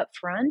right up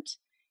front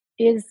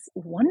is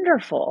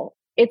wonderful.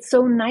 It's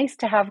so nice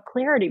to have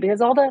clarity,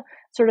 because all the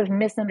sort of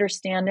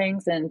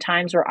misunderstandings and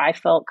times where I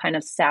felt kind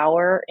of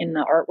sour in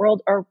the art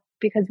world are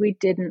because we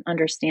didn't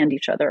understand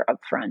each other up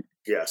front.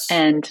 Yes.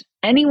 And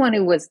anyone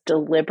who was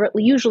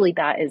deliberately, usually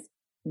that is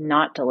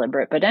not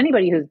deliberate, but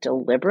anybody who's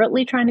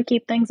deliberately trying to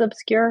keep things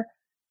obscure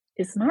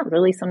is not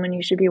really someone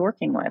you should be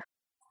working with.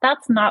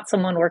 That's not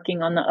someone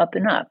working on the up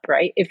and up,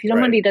 right? If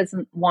somebody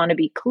doesn't want to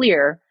be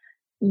clear,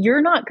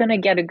 you're not going to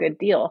get a good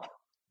deal.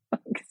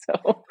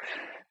 So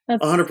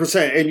that's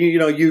 100%. And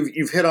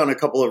you've hit on a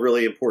couple of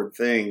really important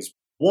things.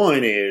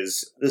 One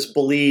is this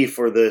belief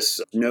or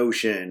this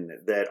notion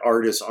that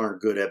artists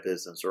aren't good at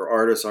business or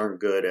artists aren't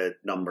good at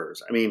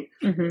numbers. I mean,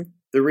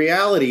 the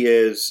reality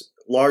is,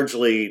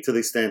 largely to the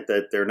extent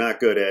that they're not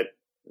good at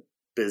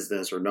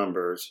business or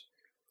numbers,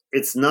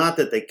 it's not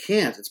that they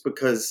can't, it's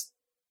because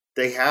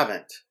they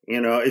haven't.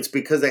 It's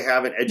because they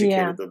haven't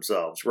educated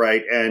themselves,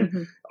 right?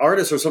 And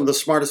artists are some of the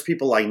smartest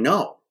people I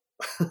know.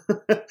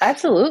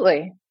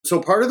 Absolutely.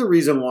 So part of the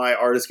reason why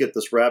artists get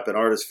this rep and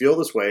artists feel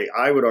this way,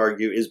 I would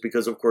argue, is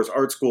because, of course,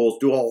 art schools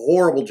do a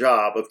horrible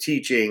job of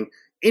teaching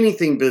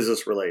anything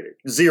business related.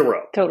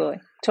 Zero.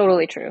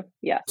 Totally true.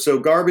 Yeah. So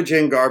garbage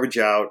in, garbage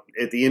out.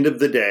 At the end of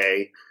the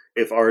day,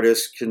 if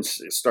artists can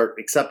start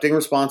accepting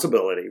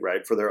responsibility,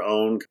 right, for their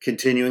own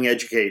continuing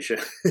education,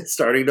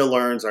 starting to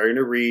learn, starting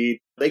to read,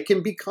 they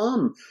can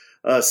become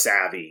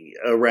savvy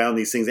around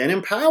these things and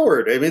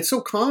empowered. I mean, it's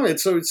so common.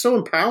 It's so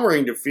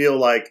empowering to feel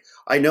like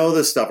I know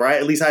this stuff, right?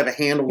 At least I have a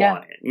handle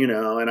on it,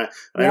 and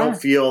I don't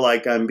feel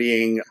like I'm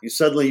being,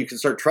 suddenly you can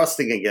start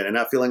trusting again and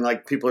not feeling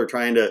like people are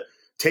trying to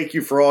take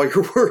you for all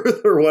you're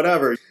worth or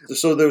whatever.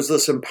 So there's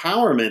this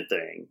empowerment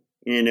thing,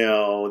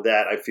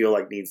 that I feel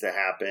like needs to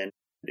happen.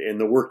 And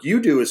the work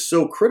you do is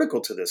so critical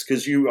to this,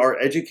 because you are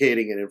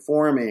educating and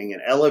informing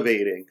and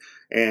elevating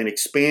and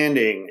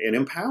expanding and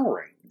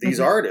empowering these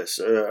artists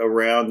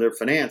around their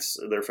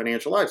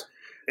financial lives.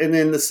 And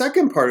then the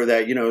second part of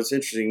that, it's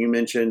interesting. You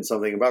mentioned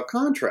something about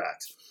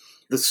contracts,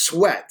 the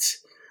sweat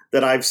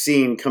that I've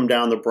seen come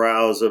down the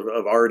brows of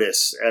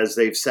artists as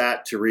they've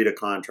sat to read a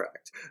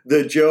contract.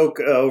 The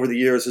joke over the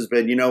years has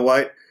been, you know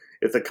what?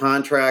 If the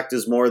contract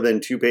is more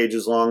than 2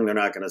 pages long, they're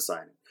not going to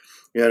sign it.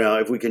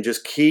 If we can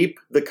just keep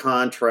the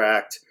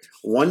contract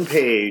one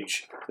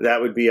page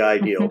That would be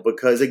ideal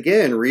because,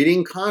 again,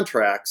 reading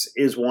contracts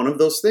is one of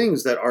those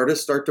things that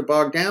artists start to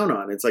bog down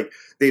on. It's like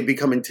they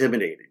become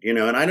intimidated, and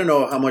I don't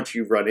know how much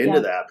you've run into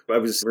that. I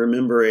was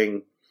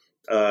remembering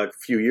a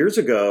few years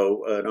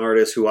ago an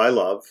artist who I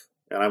love,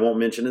 and I won't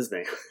mention his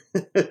name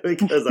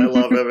because I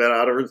love him and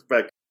out of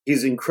respect.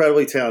 He's an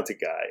incredibly talented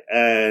guy.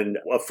 And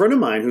a friend of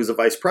mine who's a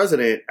vice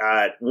president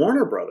at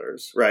Warner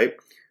Brothers, right,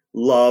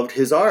 loved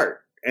his art.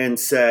 And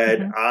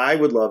said, I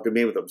would love to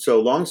meet with them.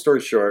 So long story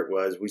short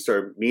was we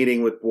started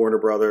meeting with Warner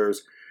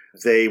Brothers.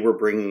 They were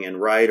bringing in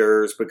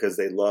writers because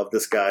they loved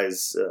this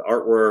guy's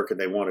artwork and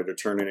they wanted to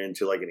turn it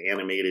into like an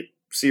animated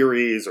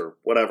series or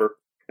whatever.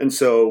 And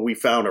so we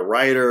found a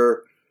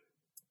writer,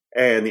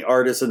 and the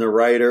artist and the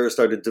writer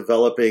started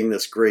developing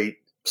this great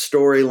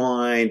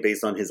storyline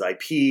based on his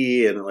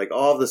IP and like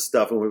all this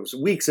stuff. And it was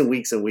weeks and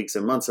weeks and weeks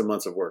and months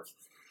of work.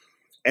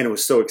 And it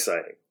was so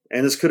exciting.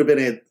 And this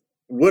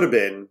would have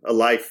been a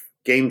life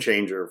game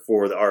changer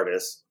for the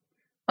artist.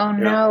 Oh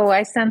no,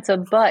 I sense a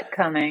but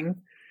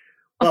coming.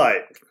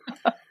 But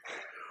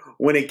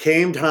when it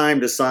came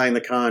time to sign the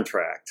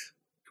contract,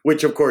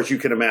 which of course you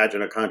can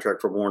imagine a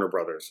contract from Warner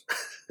Brothers.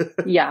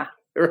 Yeah.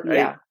 Right?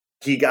 Yeah.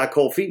 He got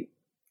cold feet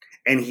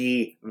and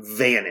he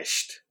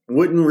vanished.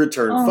 Wouldn't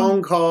return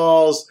phone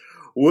calls,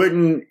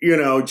 wouldn't,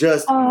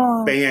 just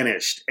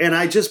vanished. And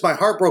my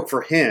heart broke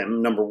for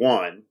him, number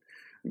one,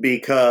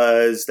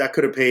 because that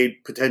could have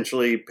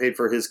potentially paid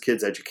for his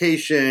kid's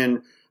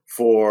education,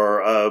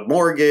 for a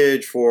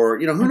mortgage, for,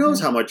 who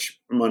knows how much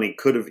money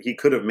he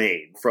could have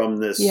made from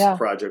this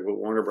project with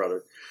Warner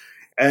Brothers.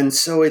 And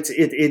so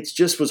it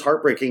just was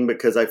heartbreaking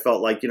because I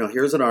felt like,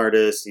 here's an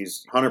artist,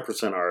 he's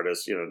 100%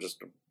 artist,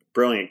 just a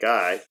brilliant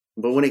guy.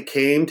 But when it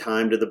came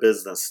time to the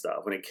business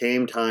stuff, when it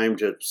came time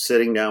to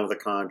sitting down with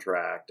a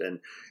contract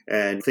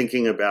and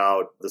thinking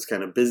about this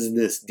kind of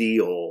business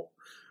deal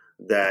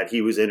that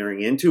he was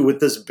entering into with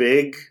this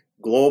big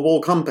global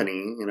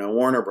company,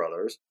 Warner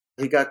Brothers,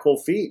 he got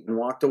cold feet and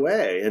walked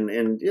away. And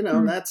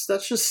that's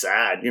just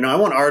sad. I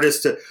want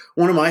artists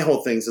one of my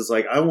whole things is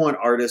like, I want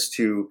artists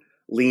to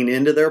lean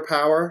into their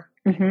power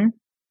and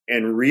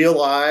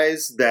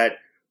realize that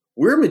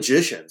we're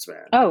magicians,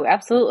 man. Oh,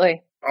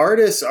 absolutely.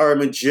 Artists are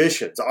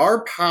magicians.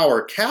 Our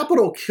power,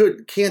 capital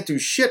can't do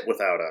shit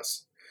without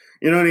us.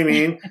 You know what I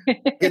mean?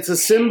 It's a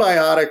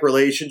symbiotic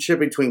relationship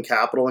between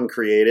capital and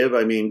creative.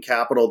 I mean,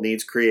 capital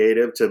needs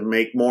creative to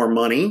make more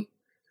money,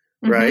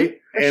 right?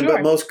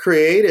 But most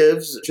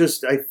creatives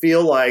I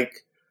feel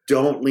like,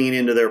 don't lean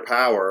into their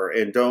power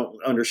and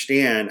don't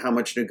understand how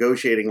much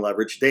negotiating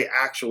leverage they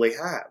actually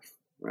have,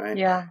 right?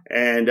 Yeah.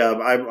 And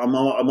I'm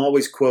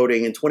always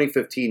quoting, in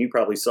 2015, you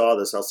probably saw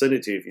this, I'll send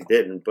it to you if you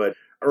didn't, but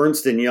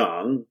Ernst &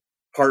 Young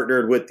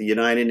partnered with the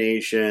United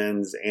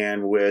Nations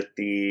and with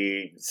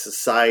the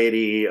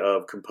Society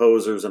of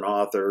Composers and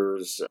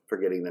Authors,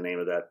 forgetting the name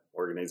of that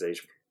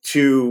organization,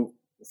 to,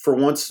 for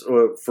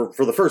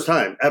the first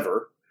time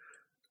ever,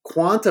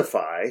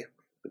 quantify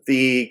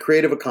the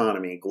creative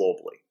economy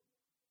globally.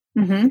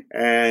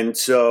 And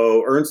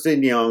so Ernst &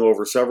 Young,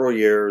 over several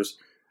years,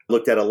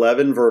 looked at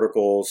 11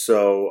 verticals.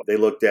 So they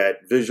looked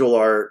at visual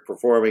art,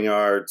 performing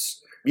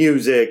arts,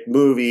 music,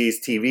 movies,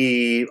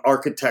 TV,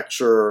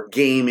 architecture,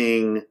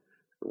 gaming,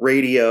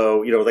 radio,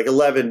 like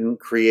 11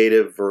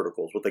 creative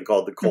verticals, what they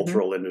called the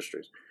cultural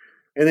industries.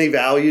 And they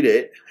valued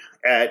it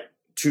at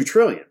 $2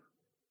 trillion.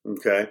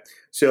 Okay.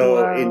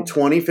 So in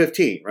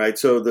 2015, right?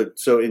 So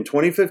in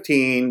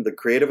 2015, the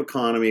creative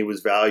economy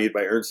was valued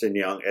by Ernst &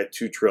 Young at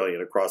 $2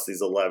 trillion across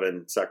these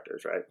 11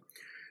 sectors, right?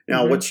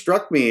 Now, what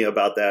struck me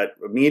about that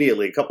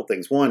immediately, a couple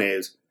things. One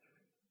is,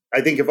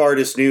 I think if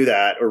artists knew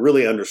that or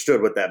really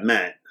understood what that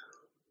meant,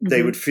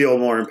 they would feel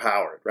more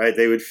empowered, right?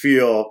 They would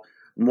feel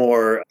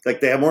more like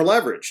they have more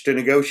leverage to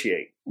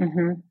negotiate.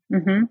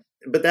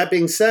 But that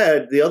being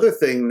said, the other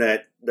thing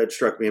that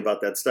struck me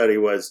about that study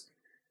was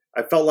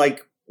I felt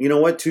like, you know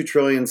what, 2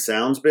 trillion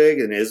sounds big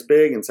and is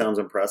big and sounds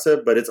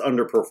impressive, but it's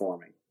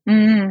underperforming.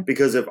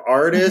 Because if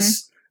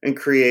artists and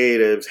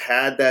creatives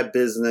had that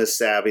business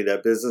savvy,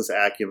 that business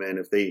acumen,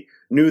 if they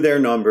knew their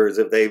numbers,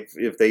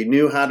 if they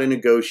knew how to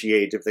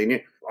negotiate, if they knew,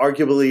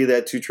 arguably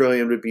that 2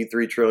 trillion would be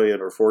 3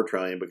 trillion or 4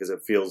 trillion because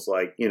it feels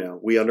like,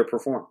 we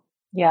underperform.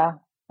 Yeah,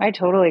 I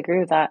totally agree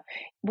with that.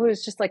 It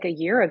was just like a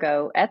year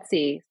ago,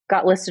 Etsy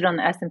got listed on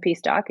the S&P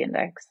stock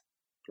index.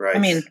 Right. I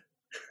mean,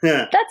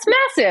 that's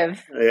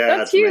massive. Yeah,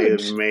 that's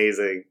huge.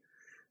 Amazing.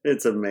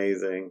 It's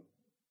amazing.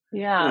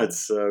 Yeah.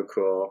 That's so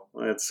cool.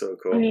 That's so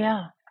cool. Oh,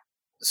 yeah.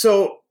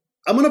 So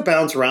I'm going to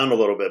bounce around a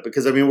little bit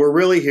because, we're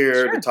really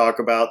here to talk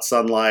about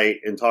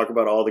Sunlight and talk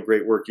about all the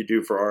great work you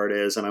do for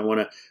artists. And I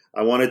want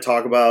to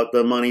talk about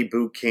the Money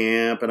Boot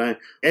Camp.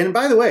 And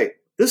by the way,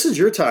 this is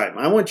your time.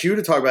 I want you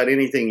to talk about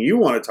anything you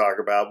want to talk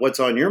about, what's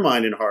on your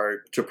mind and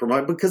heart to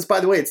promote. Because, by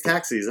the way, it's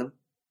tax season.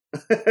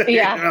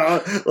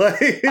 Yeah.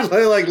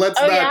 Like let's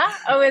oh, not. Yeah.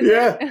 Oh, is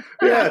it?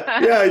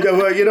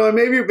 Yeah.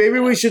 Maybe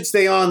we should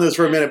stay on this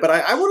for a minute. But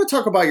I want to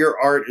talk about your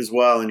art as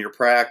well and your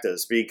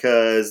practice,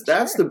 because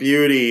that's the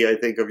beauty, I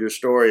think, of your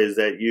story, is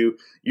that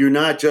you're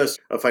not just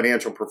a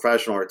financial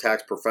professional or a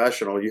tax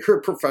professional. You're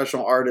a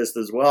professional artist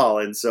as well,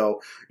 and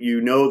so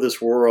you know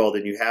this world,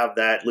 and you have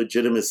that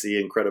legitimacy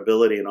and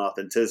credibility and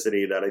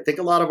authenticity that I think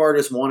a lot of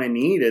artists want and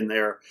need in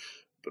their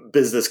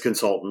business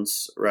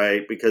consultants,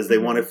 right? Because they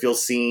want to feel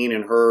seen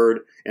and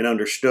heard and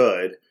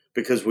understood,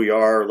 because we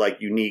are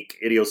like unique,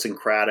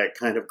 idiosyncratic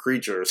kind of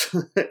creatures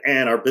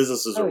and our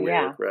businesses are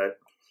weird, right?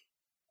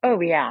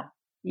 Oh, yeah.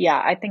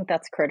 Yeah, I think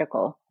that's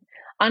critical.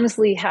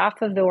 Honestly,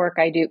 half of the work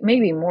I do,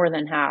 maybe more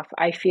than half,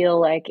 I feel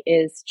like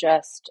is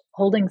just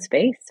holding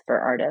space for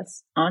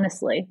artists,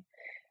 honestly.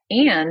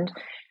 And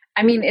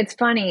I mean, it's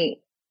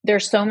funny.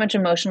 There's so much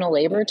emotional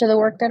labor to the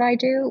work that I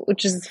do,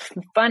 which is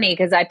funny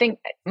because I think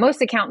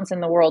most accountants in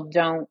the world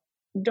don't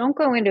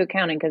go into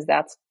accounting because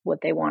that's what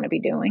they want to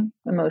be doing,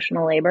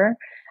 emotional labor.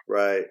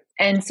 Right.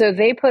 And so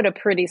they put a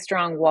pretty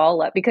strong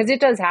wall up, because it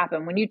does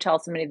happen when you tell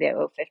somebody they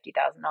owe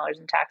 $50,000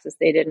 in taxes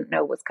they didn't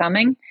know was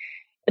coming.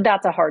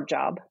 That's a hard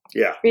job.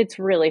 Yeah. It's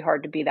really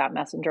hard to be that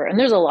messenger. And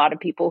there's a lot of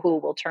people who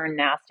will turn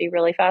nasty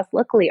really fast.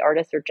 Luckily,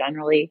 artists are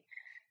generally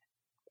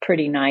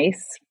pretty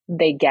nice.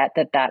 They get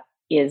that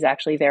is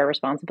actually their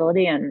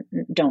responsibility and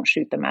don't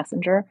shoot the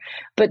messenger.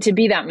 But to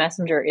be that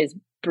messenger is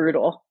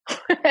brutal.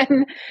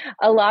 And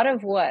a lot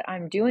of what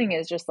I'm doing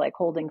is just like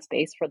holding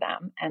space for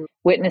them and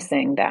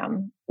witnessing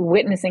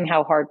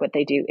how hard what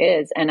they do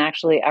is. And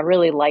actually, I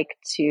really like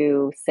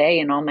to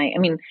say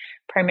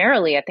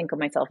primarily I think of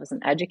myself as an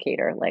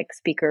educator, like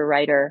speaker,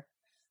 writer,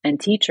 and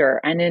teacher.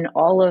 And in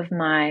all of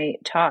my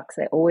talks,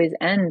 I always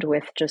end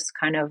with just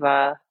kind of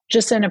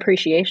just an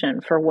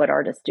appreciation for what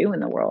artists do in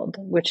the world,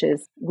 which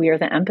is we are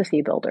the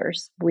empathy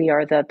builders. We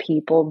are the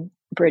people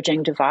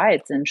bridging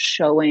divides and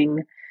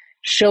showing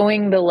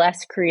the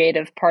less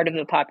creative part of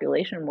the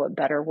population what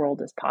better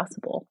world is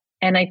possible.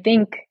 And I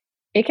think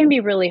it can be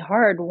really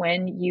hard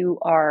when you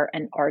are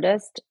an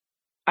artist.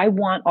 I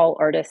want all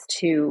artists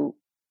to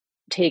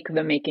take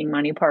the making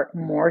money part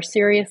more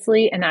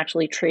seriously and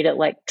actually treat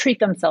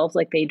themselves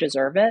like they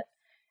deserve it,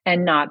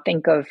 and not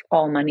think of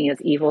all money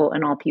as evil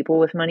and all people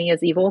with money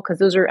as evil, because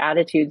those are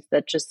attitudes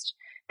that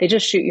they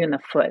just shoot you in the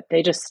foot.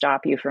 They just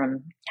stop you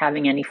from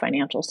having any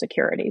financial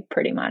security,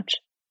 pretty much.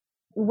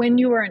 When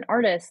you are an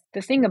artist,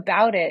 the thing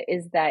about it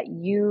is that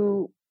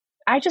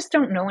I just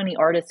don't know any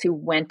artists who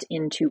went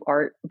into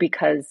art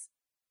because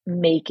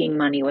making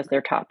money was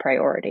their top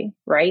priority,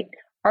 right?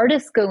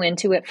 Artists go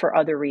into it for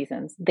other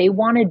reasons. They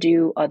want to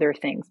do other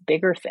things,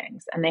 bigger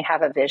things, and they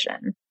have a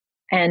vision.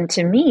 And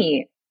to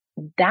me,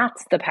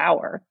 that's the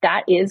power.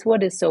 That is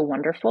what is so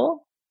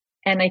wonderful.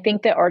 And I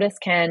think that artists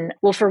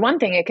for one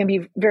thing, it can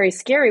be very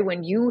scary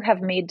when you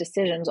have made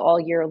decisions all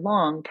year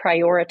long,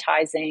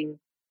 prioritizing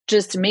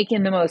just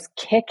making the most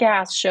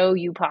kick-ass show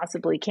you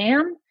possibly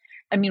can.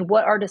 I mean,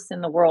 what artist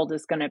in the world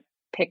is going to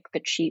pick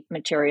the cheap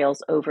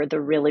materials over the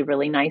really,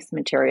 really nice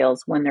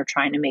materials when they're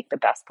trying to make the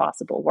best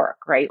possible work,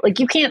 right? Like,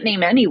 you can't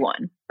name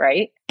anyone,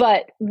 right?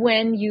 But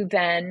when you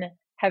then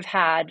have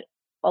had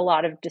a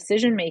lot of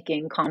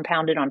decision-making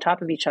compounded on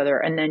top of each other,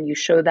 and then you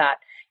show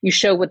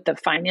what the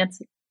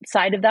finance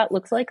side of that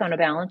looks like on a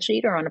balance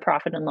sheet or on a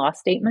profit and loss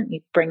statement,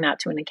 you bring that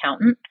to an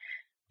accountant.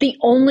 The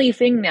only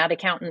thing that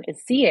accountant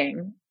is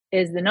seeing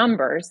is the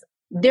numbers.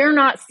 They're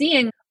not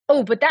seeing,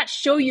 oh, but that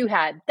show you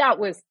had, that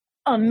was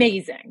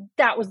amazing.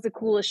 That was the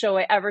coolest show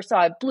I ever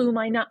saw. It blew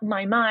my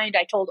mind.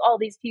 I told all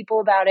these people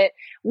about it.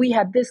 We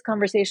had this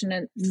conversation,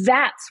 and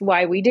that's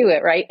why we do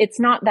it, right? It's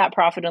not that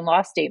profit and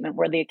loss statement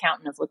where the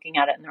accountant is looking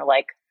at it and they're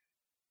like,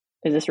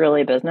 is this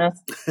really a business?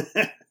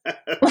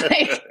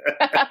 Like,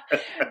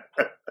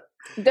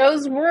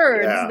 those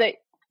words that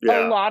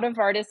a lot of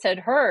artists have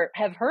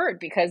heard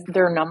because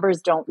their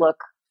numbers don't look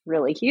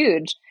really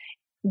huge.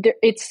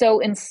 It's so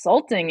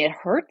insulting. It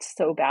hurts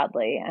so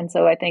badly. And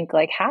so I think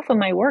like half of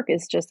my work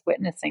is just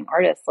witnessing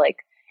artists. Like,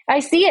 I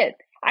see it.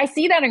 I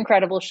see that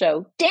incredible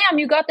show. Damn,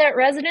 you got that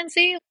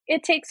residency?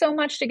 It takes so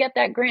much to get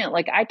that grant.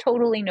 Like, I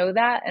totally know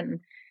that.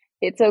 And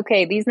it's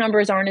okay. These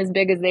numbers aren't as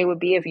big as they would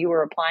be if you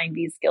were applying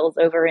these skills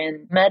over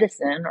in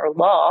medicine or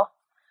law,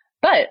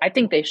 but I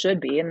think they should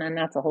be. And then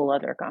that's a whole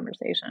other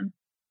conversation.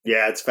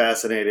 Yeah, it's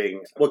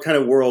fascinating. What kind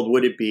of world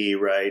would it be,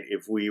 right,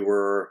 if we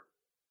were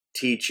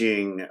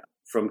teaching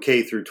from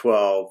K through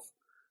 12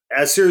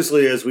 as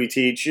seriously as we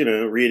teach,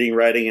 reading,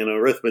 writing, and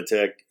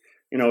arithmetic?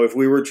 If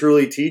we were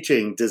truly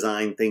teaching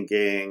design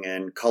thinking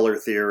and color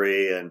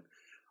theory and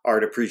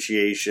art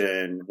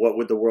appreciation, what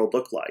would the world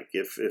look like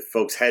if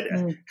folks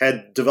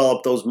had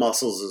developed those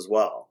muscles as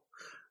well?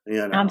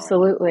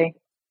 Absolutely.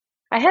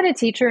 I had a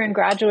teacher in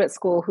graduate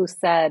school who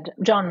said,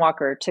 John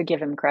Walker, to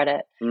give him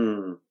credit,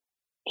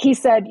 he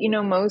said,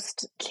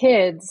 most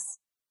kids,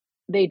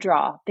 they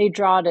draw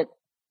to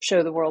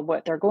show the world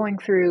what they're going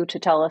through, to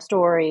tell a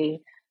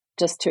story,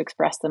 just to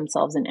express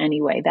themselves in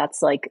any way. That's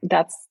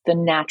the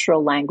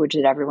natural language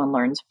that everyone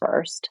learns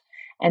first.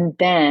 And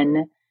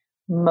then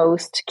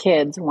most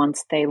kids,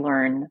 once they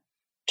learn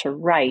to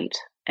write,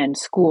 and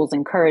schools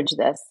encourage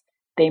this,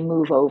 they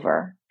move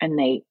over and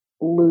they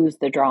lose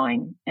the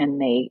drawing and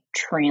they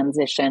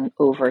transition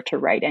over to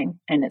writing,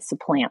 and it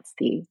supplants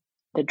the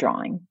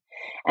drawing.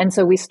 And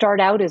so we start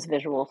out as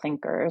visual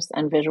thinkers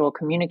and visual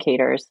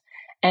communicators,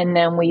 and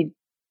then we,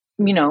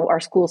 our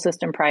school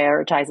system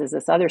prioritizes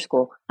this other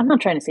school. I'm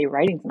not trying to say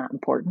writing's not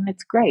important.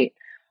 It's great.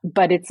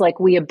 But it's like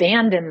we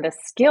abandon the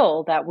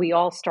skill that we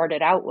all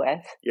started out with.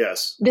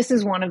 Yes. This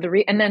is one of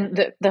the and then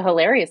the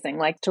hilarious thing,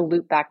 like to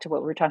loop back to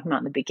what we were talking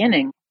about in the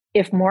beginning,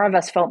 if more of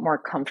us felt more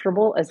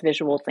comfortable as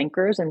visual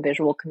thinkers and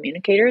visual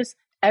communicators,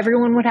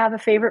 everyone would have a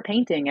favorite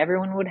painting.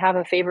 Everyone would have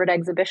a favorite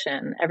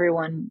exhibition.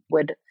 Everyone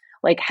would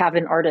have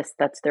an artist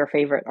that's their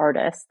favorite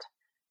artist.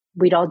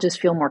 We'd all just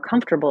feel more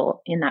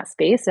comfortable in that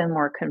space and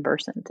more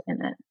conversant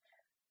in it.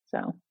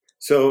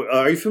 So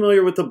are you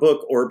familiar with the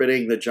book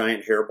Orbiting the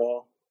Giant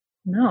Hairball?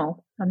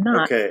 No, I'm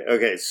not.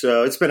 Okay.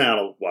 So it's been out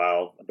a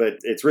while, but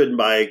it's written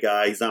by a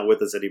guy. He's not with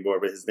us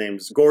anymore, but his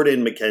name's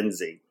Gordon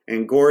MacKenzie.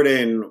 And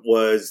Gordon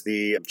was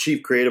the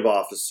chief creative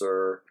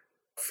officer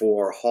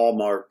for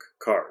Hallmark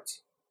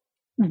Cards.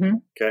 Mm-hmm.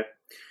 Okay.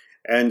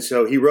 And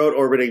so he wrote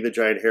Orbiting the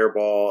Giant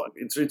Hairball.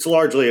 It's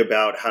largely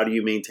about how do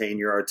you maintain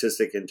your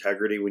artistic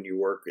integrity when you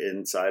work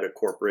inside a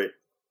corporate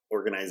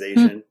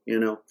organization,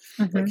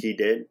 Mm-hmm. like he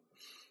did.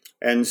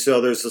 And so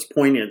there's this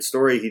poignant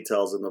story he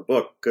tells in the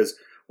book, because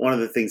one of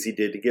the things he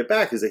did to get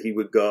back is that he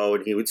would go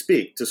and he would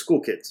speak to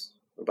school kids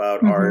about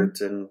Mm-hmm.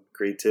 art and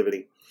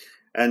creativity.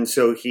 And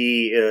so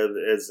he,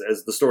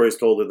 as the story is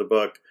told in the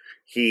book,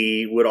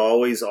 he would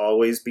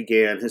always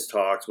began his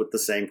talks with the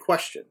same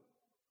question.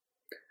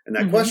 And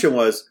that Mm-hmm. question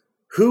was,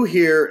 who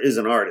here is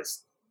an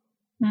artist?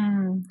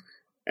 Mm.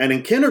 And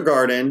in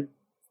kindergarten,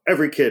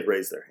 every kid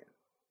raised their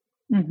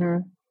hand.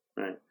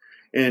 Mm-hmm. Right?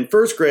 In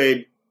first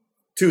grade,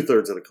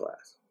 2/3 of the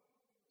class.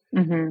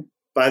 Mm-hmm.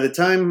 By the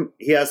time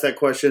he asked that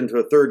question to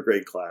a third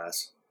grade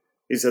class,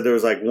 he said there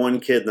was one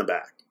kid in the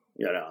back,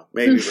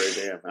 maybe raise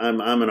their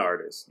hand. I'm an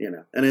artist,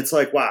 And it's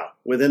like, wow,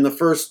 within the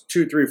first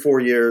 2, 3, 4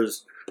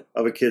 years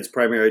of a kid's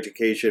primary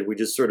education, we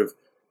just sort of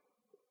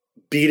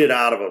beat it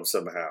out of them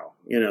somehow,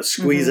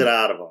 squeeze Mm-hmm. it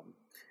out of them.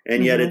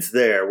 And yet Mm-hmm. it's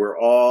there. We're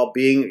all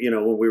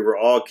when we were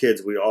all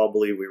kids, we all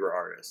believed we were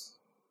artists.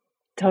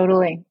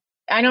 Totally.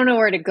 I don't know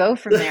where to go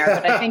from there,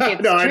 but I think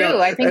it's true.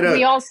 I think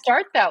we all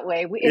start that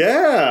way.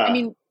 Yeah. I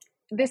mean,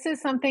 this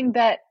is something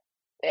that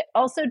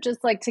also, just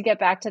to get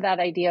back to that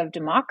idea of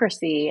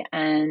democracy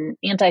and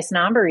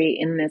anti-snobbery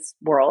in this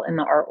world, in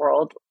the art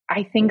world,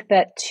 I think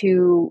that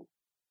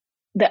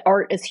that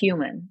art is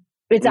human.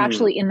 It's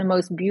actually, in the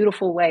most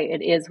beautiful way,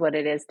 it is what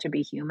it is to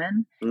be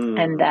human.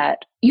 And that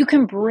you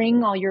can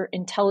bring all your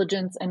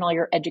intelligence and all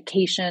your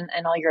education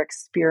and all your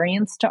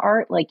experience to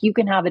art. You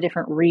can have a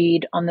different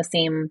read on the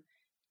same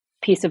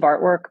piece of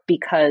artwork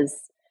because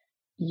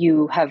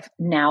you have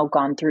now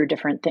gone through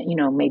different things.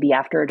 Maybe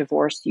after a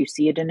divorce, you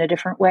see it in a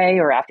different way,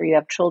 or after you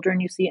have children,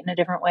 you see it in a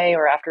different way,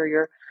 or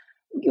after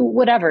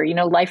whatever,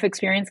 life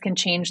experience can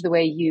change the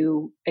way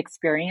you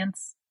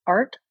experience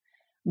art,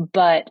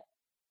 but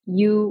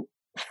you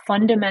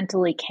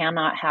fundamentally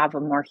cannot have a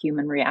more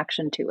human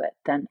reaction to it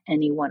than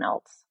anyone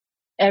else.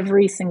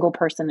 Every single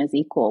person is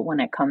equal when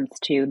it comes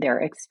to their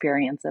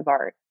experience of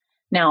art.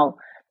 Now,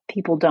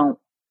 people don't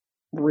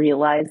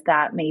realize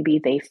that. Maybe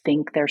they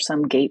think there's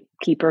some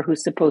gatekeeper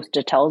who's supposed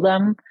to tell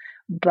them,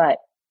 but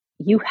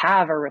you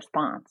have a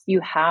response. You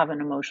have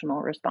an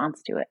emotional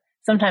response to it.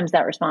 Sometimes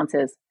that response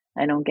is,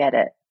 I don't get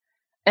it.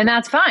 And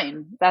that's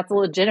fine. That's a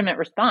legitimate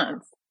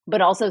response.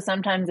 But also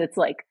sometimes it's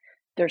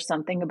there's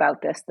something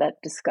about this that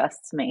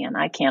disgusts me and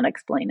I can't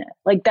explain it.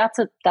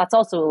 That's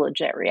also a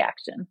legit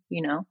reaction,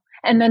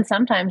 And then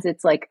sometimes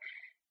it's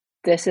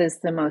this is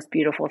the most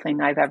beautiful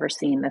thing I've ever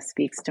seen. This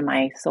speaks to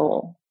my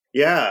soul.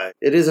 Yeah,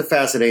 it is a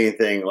fascinating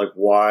thing,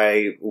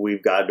 why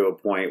we've gotten to a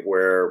point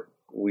where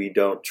we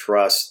don't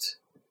trust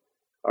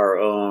our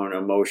own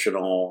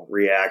emotional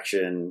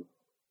reaction.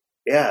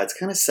 Yeah, it's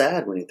kind of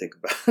sad when you think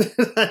about it.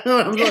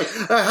 I'm like,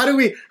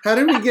 how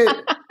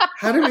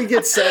do we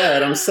get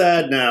sad? I'm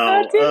sad now.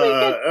 How do we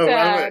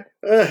get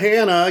sad?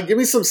 Hannah, give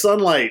me some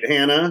sunlight,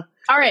 Hannah.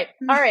 All right.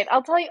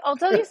 I'll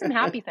tell you some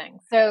happy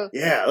things. So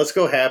yeah, let's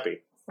go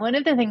happy. One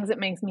of the things that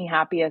makes me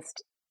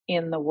happiest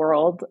in the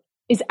world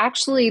is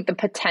actually the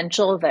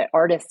potential that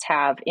artists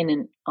have in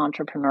an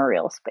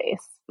entrepreneurial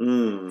space.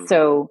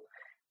 So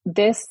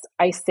this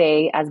I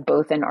say as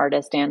both an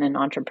artist and an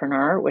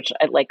entrepreneur, which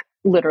I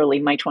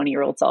literally my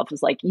 20-year-old self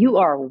is you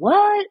are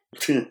what?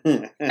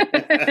 By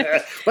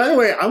the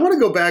way, I want to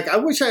go back. I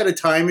wish I had a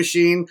time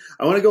machine.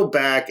 I want to go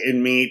back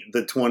and meet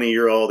the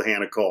 20-year-old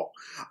Hannah Cole.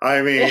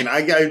 I mean,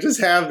 I just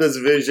have this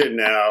vision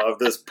now of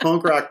this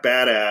punk rock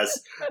badass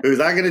who's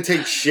not going to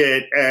take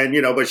shit and,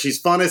 but she's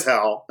fun as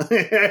hell.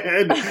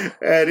 and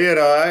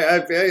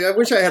I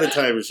wish I had a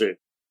time machine.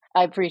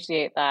 I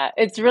appreciate that.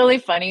 It's really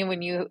funny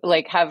when you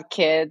have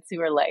kids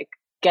who are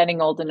getting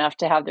old enough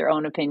to have their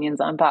own opinions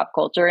on pop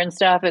culture and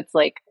stuff. It's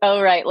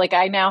oh, right.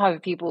 I now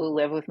have people who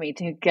live with me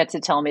to get to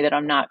tell me that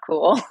I'm not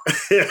cool.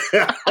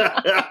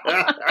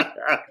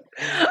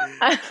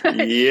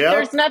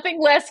 There's nothing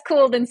less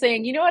cool than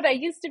saying, you know what, I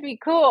used to be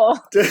cool.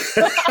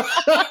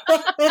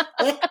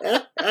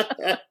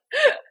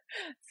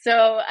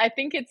 So I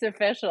think it's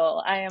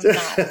official. I am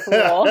not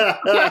cool.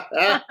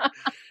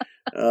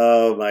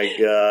 Oh my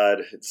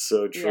God. It's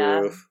so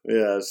true.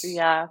 Yeah. Yes.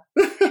 Yeah.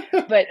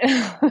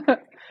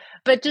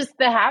 But just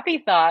the happy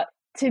thought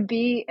to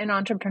be an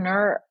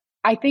entrepreneur.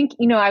 I think,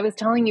 I was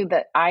telling you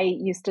that I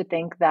used to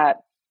think that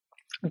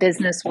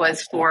business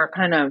was for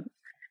kind of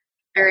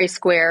very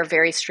square,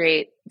 very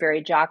straight,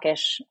 very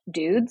jockish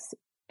dudes.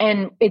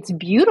 And it's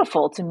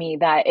beautiful to me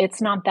that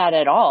it's not that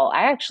at all.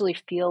 I actually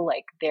feel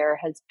like there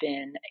has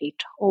been a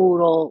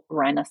total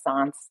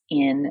renaissance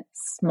in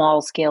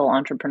small scale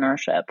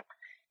entrepreneurship,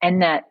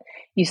 and that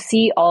you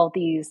see all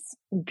these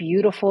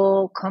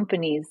beautiful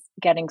companies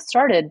getting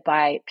started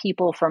by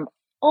people from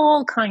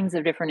all kinds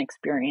of different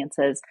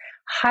experiences,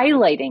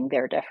 highlighting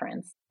their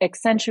difference,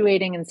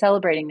 accentuating and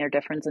celebrating their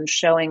difference, and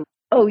showing,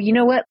 oh, you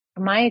know what?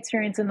 My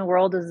experience in the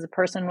world is a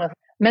person with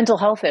mental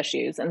health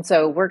issues. And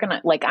so I'm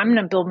going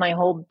to build my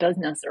whole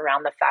business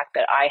around the fact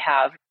that I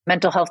have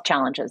mental health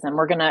challenges, and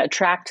we're going to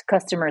attract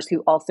customers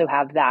who also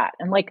have that.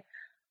 And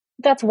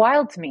that's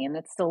wild to me, and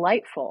it's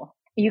delightful.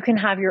 You can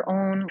have your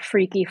own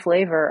freaky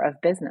flavor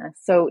of business.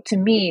 So to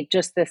me,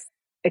 just this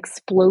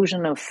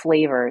explosion of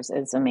flavors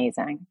is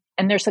amazing.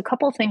 And there's a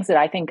couple things that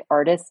I think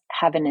artists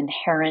have an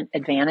inherent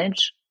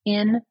advantage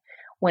in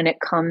when it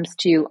comes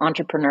to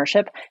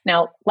entrepreneurship.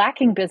 Now,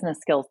 lacking business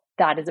skills,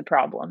 that is a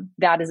problem.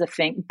 That is a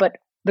thing. But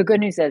the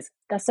good news is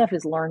that stuff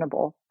is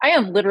learnable. I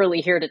am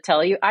literally here to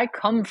tell you, I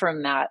come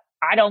from that.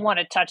 I don't want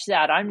to touch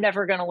that. I'm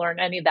never going to learn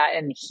any of that.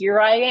 And here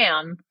I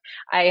am.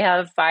 I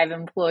have 5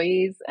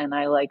 employees, and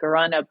I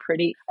run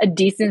a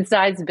decent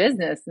sized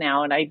business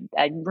now. And I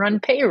run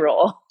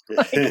payroll.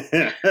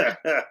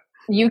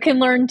 You can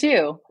learn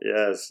too.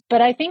 Yes.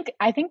 But I think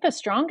the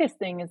strongest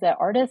thing is that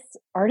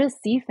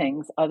artists see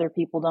things other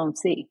people don't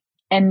see.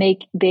 And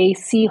they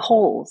see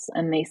holes,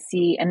 and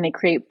they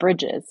create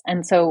bridges.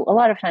 And so a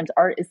lot of times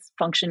art is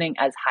functioning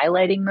as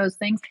highlighting those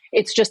things.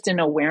 It's just an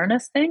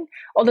awareness thing,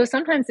 although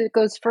sometimes it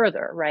goes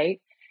further, right?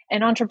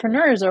 And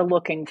entrepreneurs are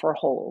looking for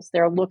holes.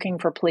 They're looking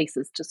for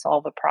places to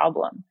solve a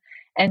problem.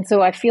 And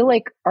so I feel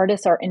like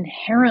artists are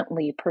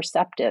inherently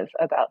perceptive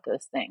about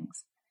those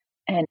things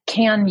and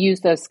can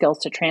use those skills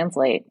to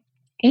translate.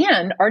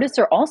 And artists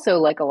are also,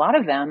 like a lot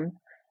of them,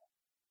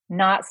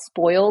 not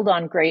spoiled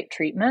on great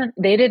treatment.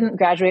 They didn't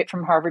graduate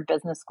from Harvard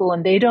Business School,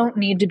 and they don't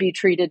need to be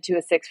treated to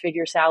a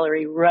 6-figure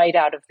salary right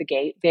out of the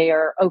gate. They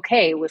are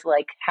okay with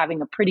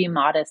having a pretty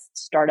modest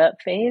startup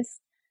phase.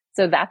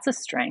 So that's a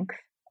strength.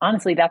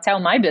 Honestly, that's how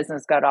my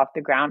business got off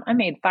the ground. I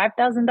made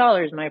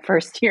 $5,000 my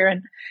first year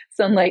in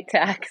Sunlight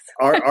Tax.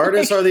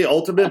 Artists are the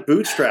ultimate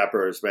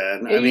bootstrappers,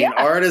 man. I mean,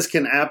 artists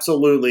can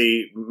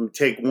absolutely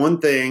take one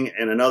thing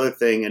and another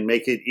thing and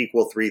make it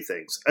equal 3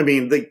 things. I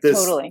mean,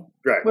 totally.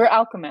 Right. We're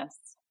alchemists.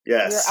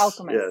 Yes. We're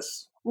alchemists.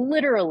 Yes.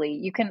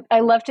 Literally,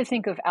 I love to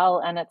think of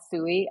Al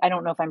Anatsui. I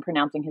don't know if I'm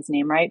pronouncing his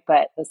name right,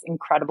 but this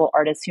incredible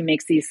artist who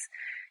makes these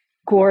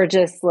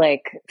gorgeous,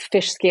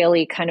 fish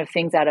scaly kind of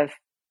things out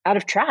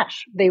of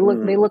trash. They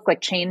look like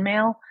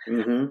chainmail.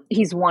 Mm-hmm.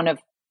 He's one of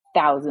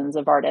thousands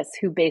of artists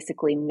who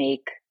basically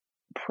make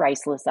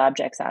priceless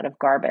objects out of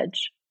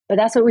garbage. But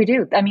that's what we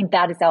do. I mean,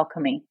 that is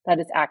alchemy. That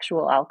is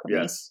actual alchemy.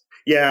 Yes.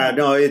 Yeah,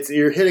 no,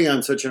 you're hitting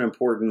on such an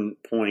important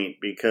point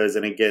because,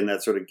 and again,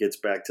 that sort of gets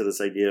back to this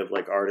idea of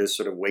artists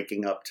sort of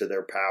waking up to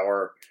their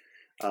power,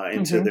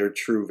 into their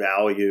true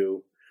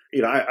value.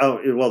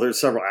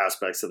 There's several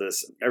aspects of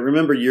this. I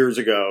remember years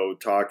ago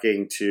I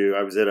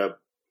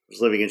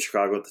was living in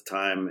Chicago at the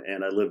time,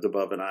 and I lived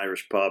above an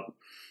Irish pub,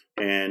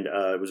 and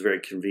it was very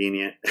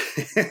convenient.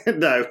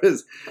 And I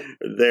was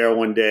there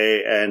one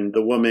day, and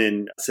the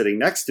woman sitting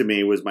next to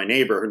me was my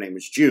neighbor. Her name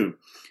was June.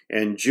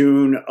 And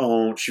June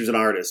she was an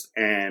artist,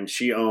 and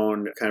she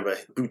owned kind of a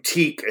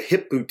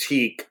hip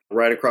boutique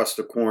right across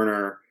the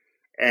corner.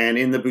 And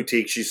in the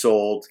boutique, she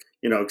sold,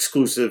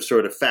 exclusive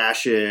sort of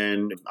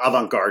fashion,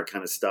 avant-garde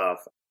kind of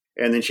stuff.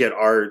 And then she had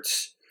art.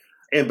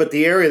 But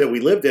the area that we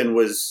lived in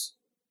was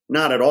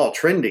not at all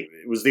trendy.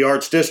 It was the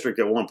Arts District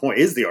at one point,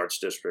 is the Arts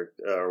District,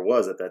 or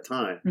was at that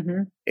time.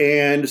 Mm-hmm.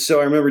 And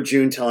so I remember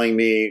June telling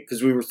me,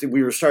 because we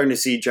were starting to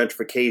see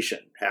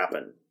gentrification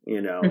happen,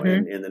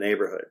 mm-hmm. in the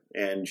neighborhood.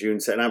 And June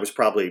said, and I was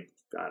probably,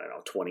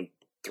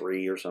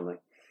 23 or something.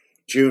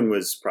 June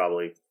was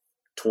probably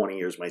 20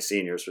 years my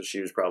senior, so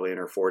she was probably in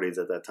her 40s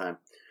at that time.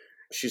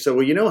 She said,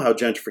 well, you know how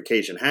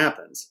gentrification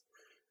happens.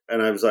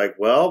 And I was like,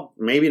 well,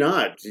 maybe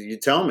not. You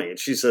tell me. And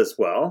she says,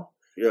 well,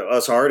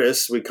 us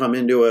artists, we come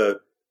into a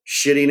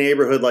shitty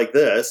neighborhood like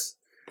this,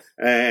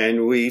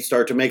 and we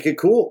start to make it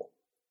cool.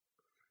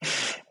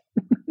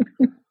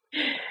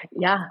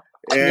 Yeah.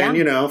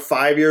 And,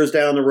 5 years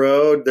down the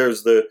road,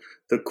 there's the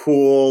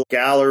cool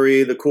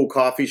gallery, the cool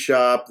coffee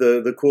shop,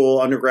 the cool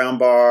underground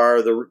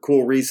bar, the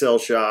cool resale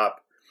shop.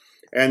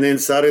 And then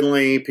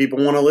suddenly people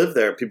want to live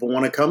there. People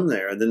want to come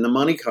there. And then the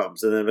money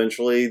comes. And then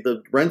eventually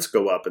the rents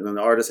go up. And then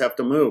the artists have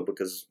to move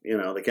because,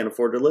 they can't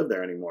afford to live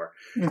there anymore.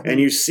 Mm-hmm. And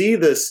you see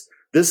this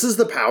this is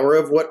the power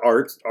of what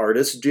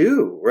artists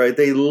do, right?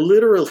 They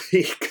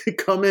literally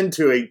come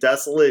into a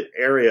desolate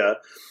area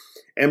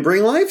and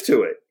bring life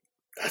to it.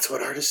 That's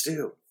what artists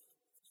do.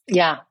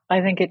 Yeah,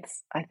 I think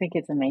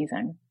it's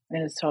amazing. It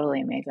is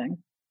totally amazing.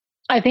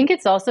 I think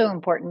it's also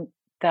important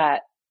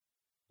that,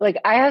 like,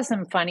 I have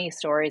some funny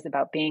stories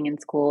about being in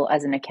school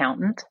as an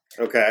accountant.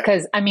 Okay.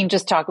 Because, I mean,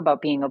 just talk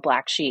about being a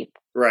black sheep.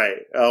 Right.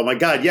 Oh my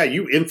God. Yeah,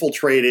 you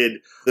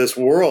infiltrated this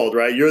world,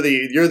 right? You're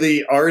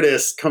the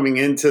artist coming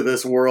into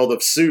this world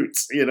of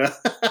suits, you know?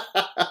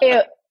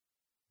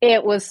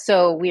 It was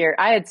so weird.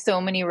 I had so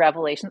many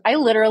revelations. I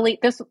literally,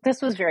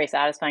 this was very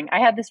satisfying. I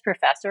had this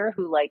professor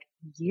who, like,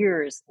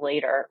 years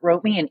later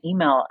wrote me an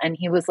email, and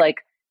he was like,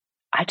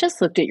 I just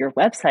looked at your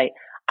website.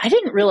 I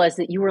didn't realize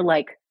that you were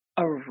like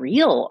a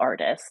real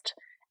artist.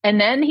 And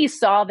then he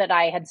saw that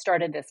I had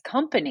started this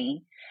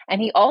company,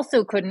 and he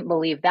also couldn't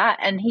believe that.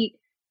 And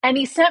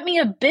he sent me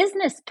a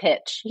business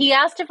pitch. He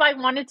asked if I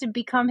wanted to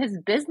become his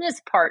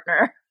business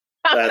partner.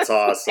 That's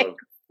awesome. Like,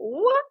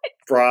 what?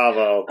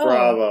 Bravo.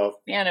 Oh,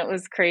 man, it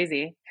was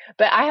crazy.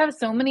 But I have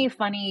so many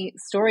funny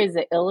stories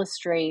that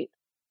illustrate,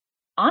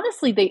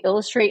 honestly, they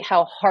illustrate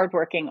how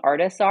hardworking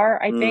artists are,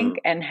 I think,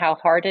 and how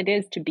hard it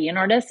is to be an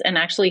artist, and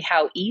actually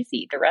how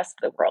easy the rest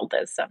of the world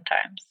is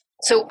sometimes.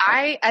 So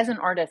I, as an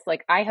artist,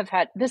 like, I have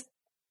had this,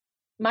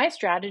 my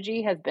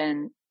strategy has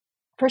been,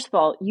 first of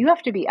all, you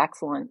have to be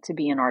excellent to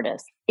be an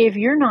artist. If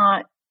you're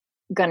not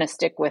going to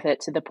stick with it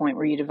to the point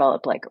where you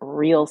develop like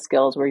real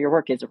skills, where your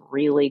work is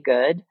really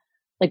good,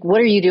 like,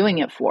 what are you doing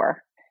it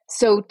for?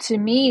 So to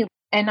me,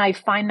 and I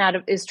find that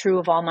is true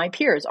of all my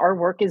peers, our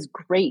work is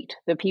great.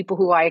 The people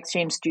who I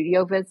exchange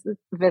studio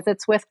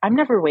visits with, I'm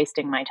never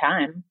wasting my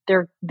time.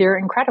 They're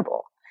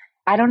incredible.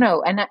 I don't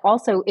know. And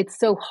also, it's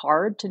so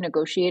hard to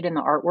negotiate in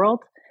the art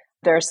world.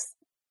 There's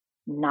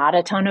not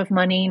a ton of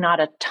money, not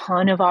a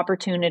ton of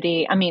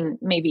opportunity. I mean,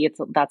 maybe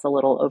that's a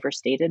little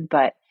overstated,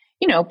 but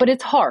but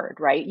it's hard,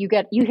 right?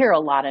 You hear a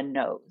lot of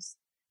no's.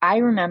 I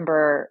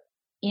remember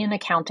in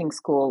accounting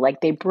school, like,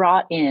 they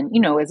brought in,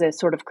 as a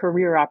sort of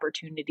career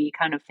opportunity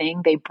kind of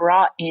thing, they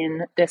brought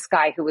in this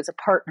guy who was a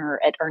partner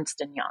at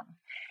Ernst & Young,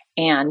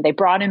 and they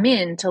brought him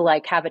in to,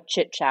 like, have a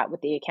chit chat with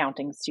the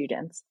accounting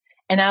students.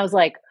 And I was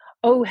like,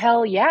 oh,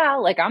 hell yeah.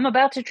 Like, I'm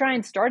about to try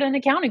and start an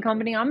accounting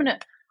company. I'm going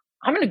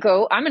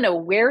to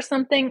wear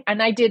something.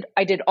 And I did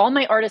all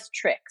my artist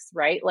tricks,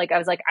 right? Like, I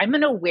was like, I'm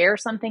going to wear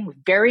something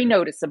very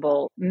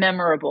noticeable,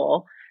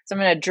 memorable. So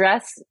I'm going to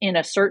dress in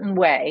a certain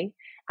way.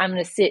 I'm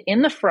going to sit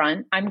in the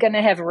front. I'm going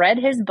to have read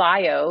his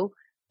bio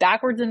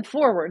backwards and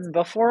forwards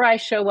before I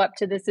show up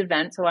to this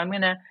event. So I'm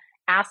going to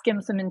ask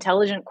him some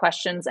intelligent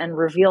questions and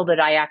reveal that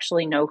I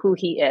actually know who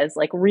he is,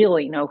 like,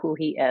 really know who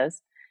he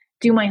is,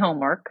 do my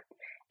homework.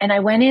 And I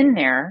went in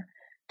there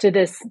to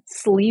this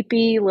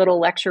sleepy little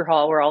lecture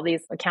hall where all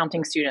these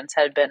accounting students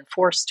had been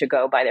forced to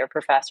go by their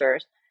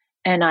professors.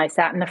 And I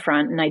sat in the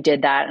front and I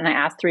did that. And I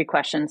asked 3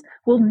 questions.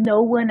 Well,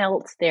 no one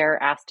else there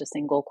asked a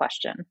single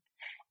question.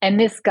 And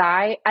this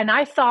guy, and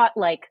I thought,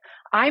 like,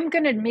 I'm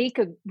going to make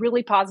a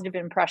really positive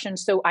impression,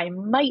 so I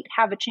might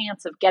have a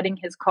chance of getting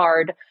his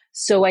card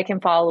so I can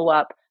follow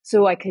up,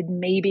 so I could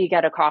maybe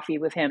get a coffee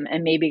with him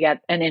and maybe get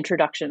an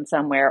introduction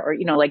somewhere, or,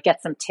 like,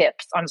 get some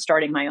tips on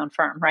starting my own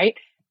firm, right?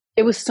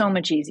 It was so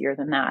much easier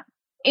than that.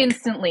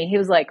 Instantly, he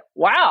was like,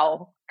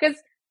 wow, because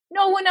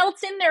no one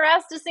else in there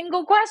asked a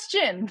single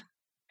question.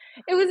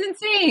 It was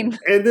insane.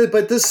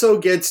 But this so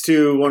gets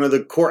to one of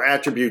the core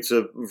attributes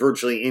of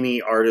virtually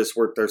any artist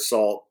worth their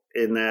salt,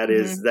 and that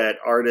is that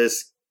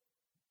artists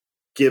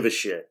give a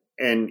shit.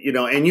 And,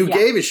 and you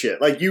gave a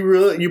shit. Like,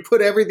 you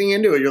put everything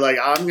into it. You're like,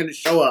 I'm going to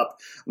show up.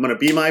 I'm going to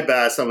be my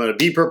best. I'm going to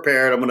be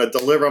prepared. I'm going to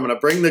deliver. I'm going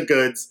to bring the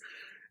goods.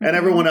 And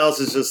everyone else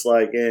is just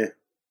like, I'm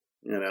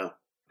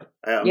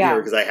here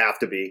because I have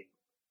to be.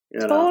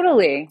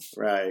 Totally.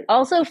 Right.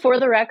 Also, for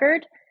the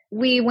record,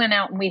 we went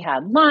out and we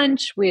had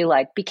lunch. We,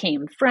 like,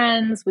 became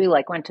friends. We,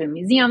 like, went to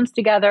museums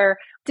together,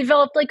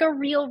 developed, like, a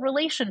real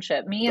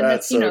relationship. Me and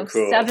this, cool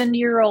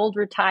 70-year-old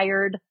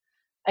retired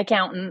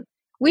accountant,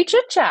 we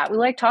chit chat. We,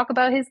 like, talk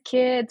about his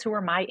kids who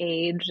are my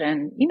age.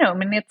 And,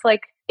 it's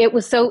like, it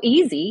was so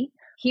easy.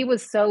 He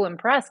was so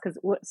impressed because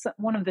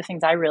one of the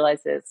things I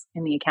realized is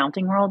in the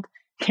accounting world,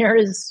 there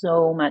is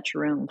so much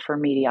room for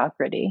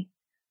mediocrity.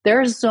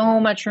 There's so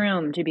much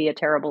room to be a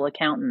terrible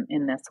accountant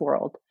in this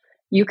world.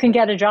 You can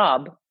get a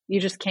job. You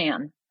just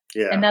can.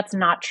 Yeah. And that's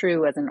not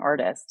true as an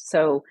artist.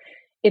 So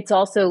it's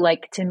also,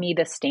 like, to me,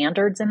 the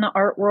standards in the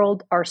art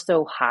world are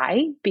so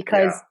high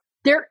because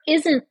there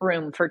isn't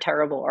room for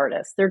terrible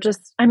artists. They're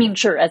just, I mean,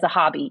 sure, as a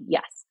hobby,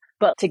 yes.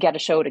 But to get a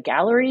show at a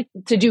gallery,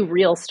 to do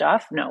real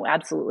stuff, no,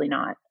 absolutely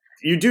not.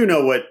 You do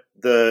know what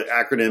the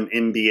acronym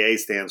MBA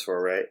stands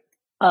for, right?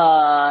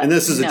 And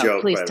this is a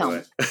joke, by the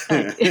way.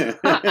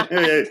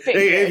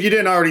 If you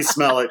didn't already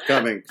smell it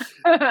coming.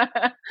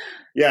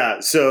 Yeah,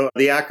 so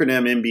the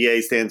acronym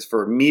MBA stands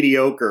for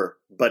mediocre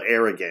but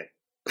arrogant.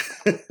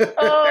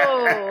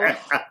 Oh.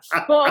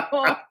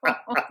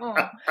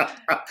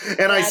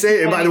 And I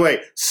say, and by the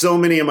way, so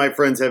many of my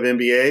friends have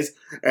MBAs,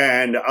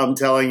 and I'm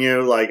telling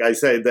you, like I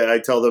say, that I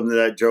tell them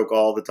that joke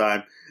all the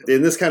time.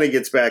 And this kind of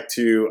gets back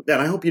to,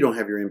 and I hope you don't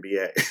have your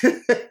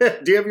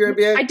MBA. Do you have your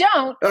MBA? I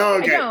don't. Oh,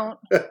 okay. I don't.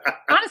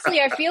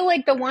 Honestly, I feel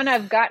like the one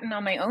I've gotten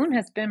on my own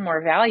has been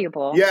more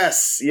valuable.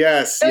 Yes.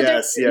 So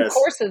there's some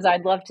courses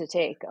I'd love to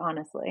take,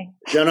 honestly.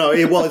 No.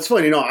 Well, it's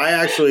funny. I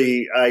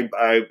actually, I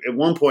at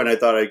one point I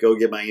thought I'd go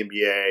get my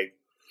MBA.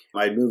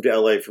 I'd moved to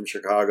LA from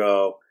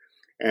Chicago,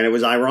 and it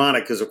was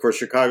ironic because, of course,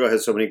 Chicago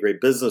has so many great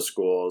business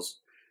schools.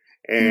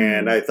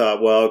 And I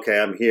thought, well, okay,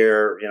 I'm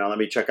here. Let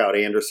me check out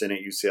Anderson at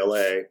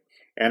UCLA.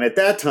 And at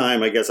that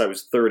time, I guess I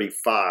was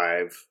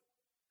 35.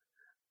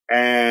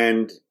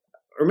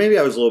 Or maybe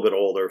I was a little bit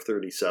older,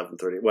 37,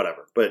 30,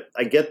 whatever. But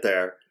I get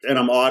there, and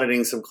I'm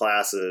auditing some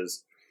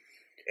classes.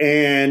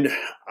 And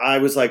I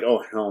was like,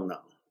 oh, hell no.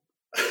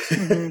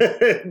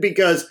 Mm-hmm.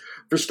 Because,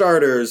 for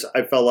starters,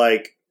 I felt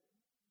like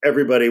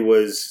everybody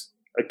was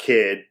a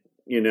kid,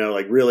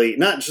 like really,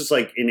 not just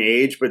like in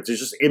age, but they're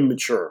just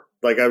immature.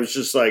 Like I was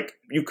just like,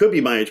 you could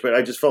be my age, but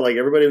I just felt like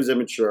everybody was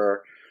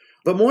immature.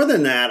 But more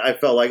than that, I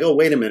felt like, oh,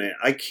 wait a minute,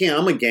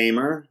 I'm a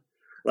gamer.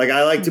 Like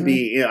I like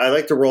to I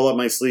like to roll up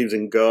my sleeves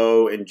and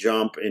go and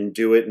jump and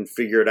do it and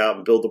figure it out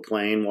and build a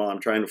plane while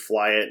I'm trying to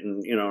fly it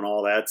and, and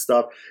all that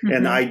stuff. Mm-hmm.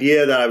 And the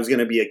idea that I was going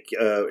to be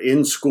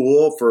in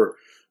school for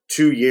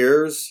 2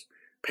 years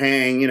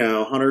paying,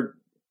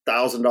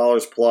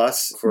 $100,000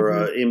 plus for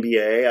an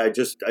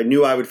MBA, I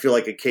knew I would feel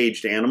like a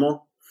caged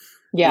animal,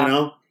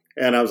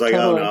 And I was like,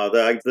 totally. Oh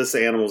no, this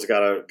animal's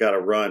gotta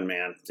run,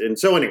 man. And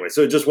so anyway,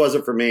 so it just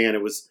wasn't for me. And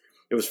it was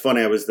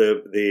funny. I was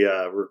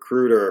the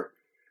recruiter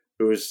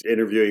who was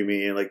interviewing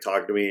me and like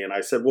talking to me, and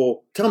I said,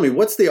 well, tell me,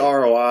 what's the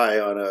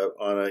ROI on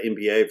a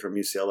MBA from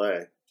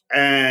UCLA?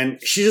 And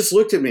she just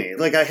looked at me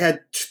like I had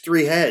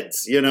 3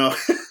 heads,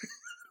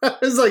 I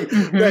was like,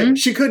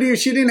 she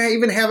didn't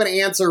even have an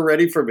answer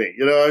ready for me.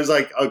 I was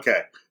like,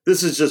 okay,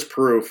 this is just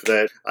proof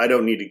that I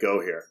don't need to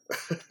go here.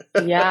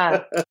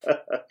 Yeah.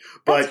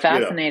 That's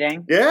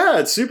fascinating. Yeah,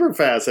 it's super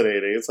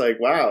fascinating. It's like,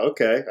 wow,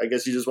 okay, I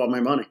guess you just want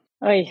my money.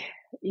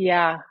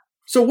 Yeah.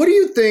 So what do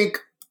you think,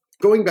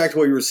 going back to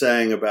what you were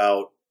saying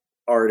about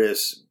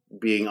artists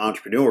being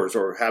entrepreneurs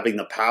or having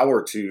the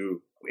power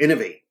to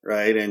innovate,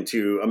 right? And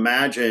to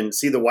imagine,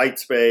 see the white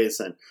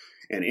space and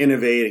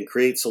innovate and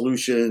create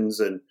solutions.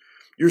 And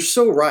you're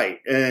so right.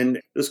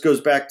 And this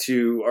goes back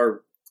to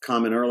our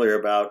comment earlier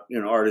about,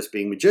 artists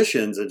being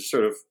magicians and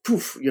sort of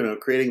poof,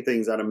 creating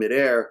things out of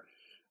midair,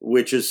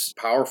 which is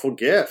a powerful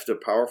gift, a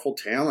powerful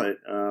talent.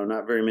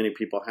 Not very many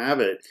people have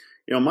it.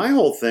 My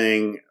whole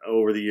thing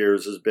over the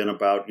years has been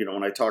about,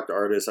 when I talk to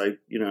artists, I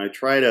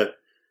try to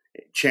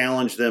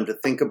challenge them to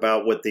think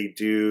about what they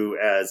do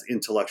as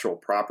intellectual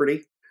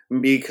property.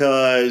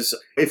 Because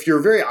if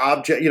you're very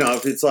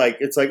if it's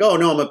like, oh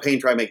no, I'm a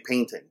painter, I make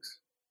paintings.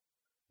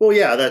 Well,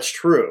 yeah, that's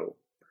true.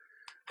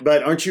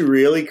 But aren't you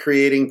really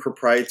creating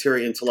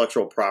proprietary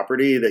intellectual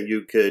property that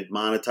you could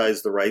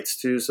monetize the rights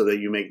to so that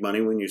you make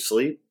money when you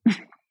sleep?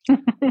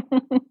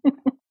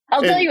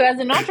 I'll tell you, as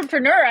an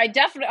entrepreneur,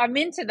 I'm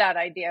into that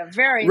idea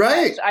very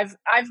much.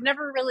 I've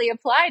never really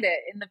applied it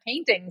in the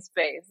painting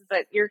space,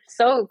 but you're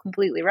so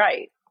completely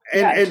right.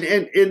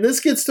 And this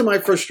gets to my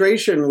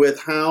frustration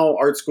with how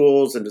art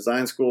schools and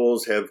design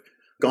schools have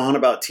gone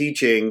about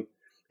teaching.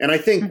 And I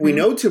think we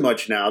know too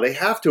much now. They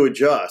have to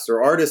adjust,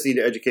 or artists need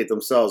to educate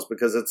themselves,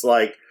 because it's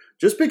like,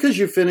 just because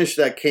you finish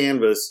that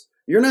canvas,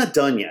 you're not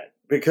done yet.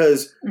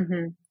 Because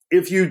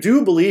if you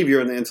do believe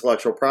you're in the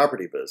intellectual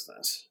property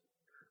business,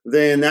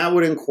 then that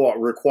would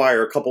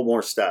require a couple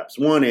more steps.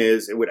 One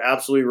is it would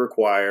absolutely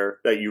require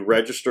that you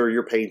register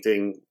your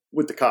painting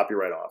with the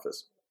Copyright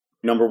Office,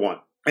 number one.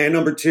 And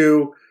number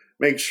two,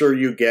 make sure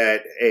you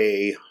get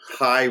a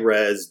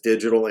high-res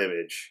digital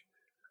image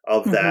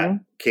of that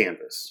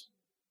canvas.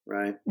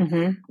 Right.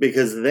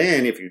 Because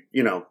then if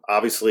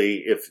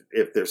obviously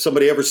if there's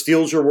somebody ever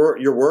steals your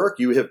work,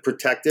 you have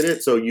protected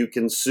it, so you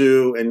can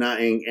sue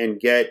and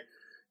get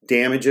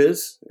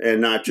damages,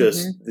 and not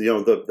just,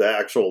 the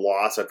actual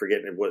loss. I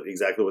forget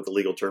exactly what the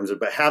legal terms are,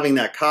 but having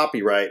that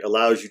copyright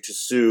allows you to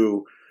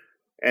sue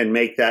and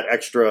make that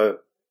extra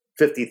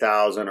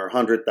 $50,000 or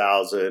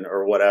 $100,000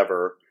 or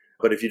whatever.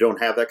 But if you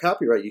don't have that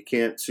copyright, you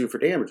can't sue for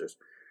damages.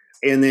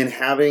 And then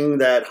having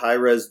that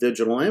high-res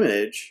digital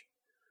image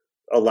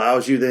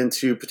allows you then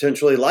to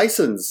potentially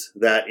license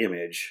that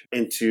image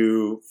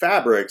into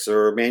fabrics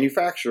or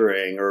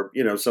manufacturing or,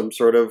 some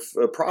sort of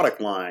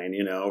product line,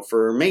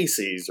 for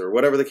Macy's or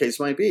whatever the case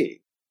might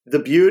be. The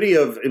beauty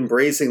of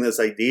embracing this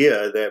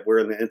idea that we're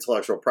in the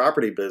intellectual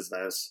property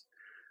business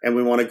and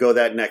we want to go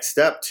that next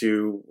step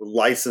to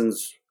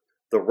license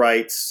the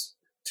rights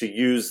to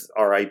use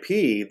our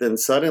IP, then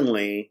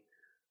suddenly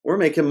we're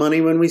making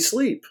money when we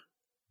sleep.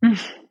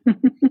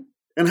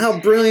 And how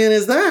brilliant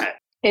is that?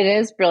 It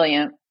is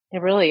brilliant.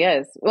 It really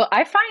is. Well,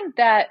 I find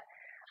that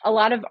a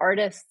lot of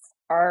artists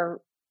are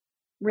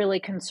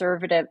really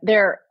conservative.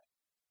 They're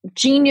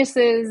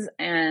geniuses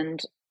and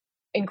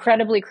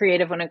incredibly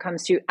creative when it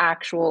comes to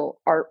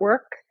actual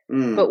artwork.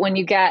 But when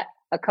you get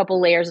a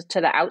couple layers to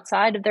the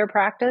outside of their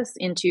practice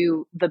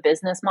into the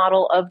business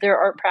model of their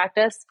art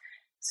practice,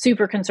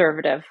 super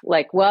conservative.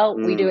 Like, well,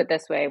 we do it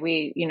this way.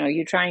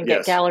 You try and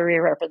get gallery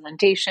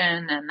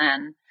representation, and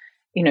then,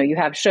 you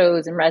have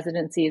shows and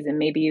residencies, and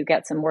maybe you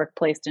get some work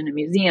placed in a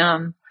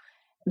museum.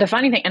 The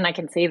funny thing, and I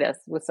can say this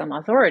with some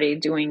authority,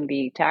 doing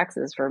the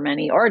taxes for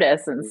many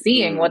artists and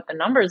seeing what the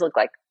numbers look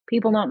like,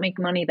 people don't make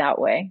money that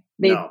way.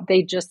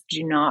 They just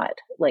do not.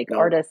 Like,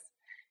 artists,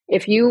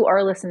 if you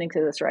are listening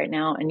to this right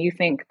now and you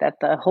think that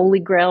the holy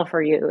grail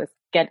for you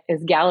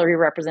is gallery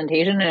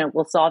representation and it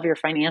will solve your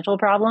financial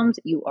problems,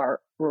 you are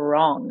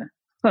wrong.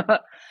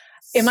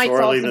 It might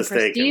solve some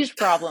prestige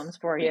problems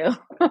for you.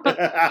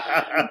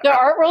 The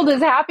art world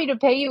is happy to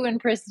pay you in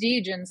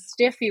prestige and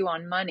stiff you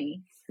on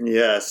money.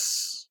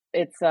 Yes.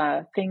 It's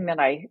a thing that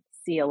I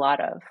see a lot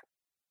of.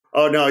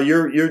 Oh, no,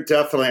 you're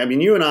definitely, I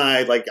mean, you and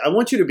I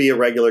want you to be a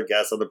regular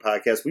guest on the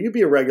podcast. Will you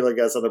be a regular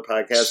guest on the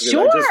podcast?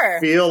 Sure. I just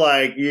feel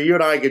like you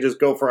and I could just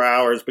go for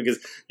hours, because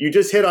you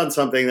just hit on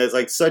something that's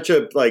like such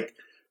a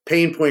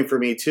pain point for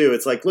me too.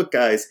 It's like, look,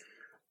 guys,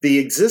 the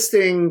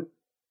existing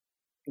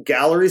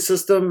gallery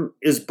system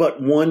is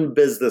but one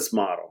business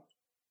model.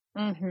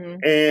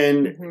 Mm-hmm.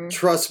 And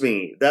trust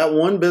me, that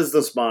one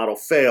business model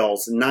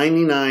fails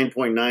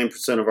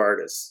 99.9% of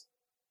artists.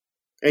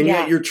 And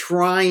yet you're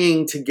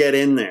trying to get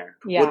in there.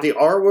 Yeah. What the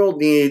art world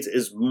needs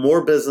is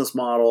more business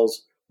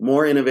models,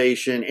 more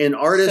innovation. And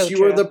artists,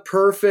 you are the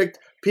perfect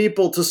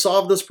people to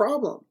solve this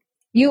problem.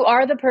 You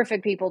are the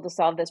perfect people to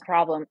solve this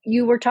problem.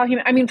 You were talking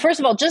about, I mean, first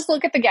of all, just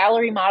look at the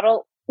gallery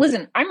model.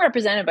 Listen, I'm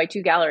represented by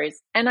 2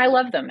 galleries and I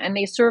love them and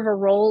they serve a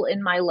role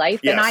in my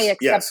life, and I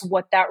accept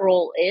what that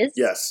role is.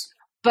 Yes.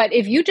 But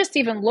if you just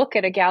even look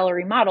at a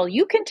gallery model,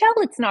 you can tell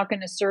it's not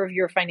going to serve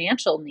your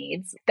financial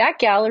needs. That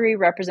gallery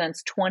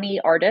represents 20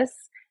 artists,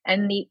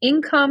 and the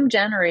income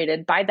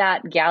generated by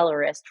that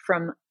gallerist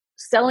from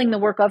selling the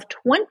work of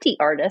 20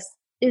 artists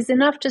is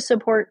enough to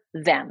support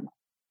them,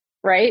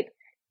 right?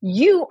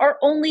 You are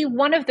only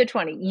one of the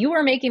 20. You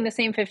are making the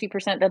same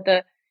 50% that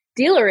the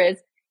dealer is.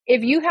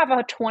 If you have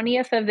a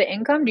 20th of the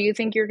income, do you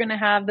think you're going to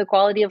have the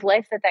quality of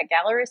life that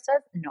gallerist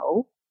says?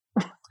 No.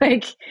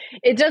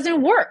 It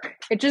doesn't work.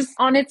 It just,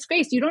 on its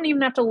face, you don't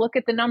even have to look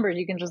at the numbers.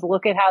 You can just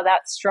look at how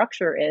that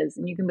structure is,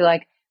 and you can be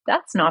like,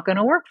 that's not going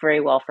to work very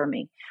well for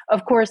me.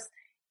 Of course,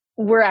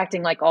 we're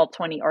acting like all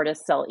 20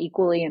 artists sell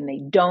equally, and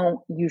they don't.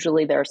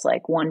 Usually there's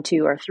 1,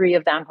 2, or 3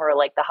 of them who are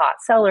the hot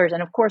sellers.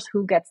 And of course,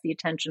 who gets the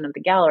attention of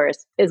the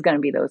gallerist is going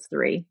to be those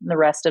 3. And the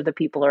rest of the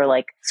people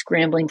are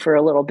scrambling for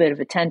a little bit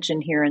of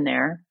attention here and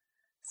there.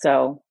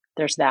 So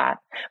there's that.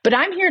 But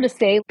I'm here to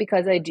say,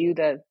 because I do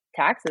the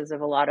taxes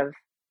of a lot of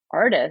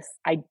artists,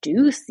 I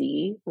do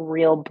see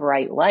real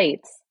bright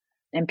lights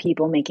and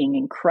people making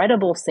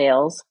incredible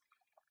sales.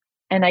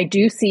 And I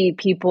do see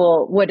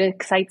people, what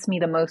excites me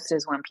the most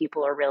is when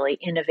people are really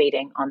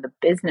innovating on the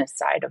business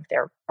side of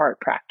their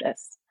art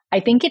practice. I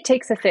think it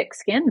takes a thick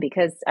skin,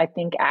 because I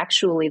think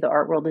actually the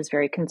art world is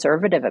very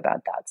conservative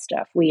about that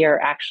stuff. We are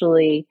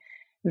actually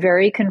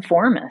very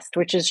conformist,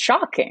 which is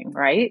shocking,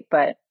 right?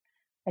 But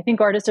I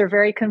think artists are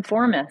very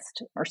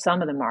conformist, or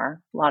some of them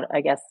are. A lot, I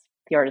guess,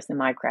 the artists in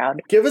my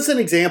crowd. Give us an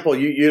example.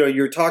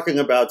 You're talking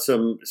about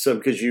some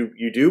because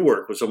you do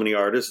work with so many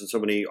artists and so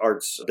many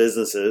arts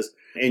businesses,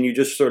 and you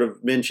just sort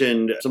of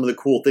mentioned some of the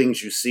cool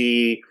things you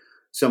see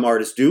some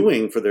artists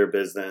doing for their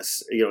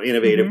business,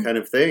 innovative kind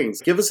of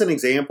things. Give us an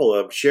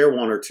example share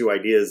 1 or 2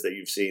 ideas that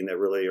you've seen that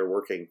really are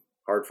working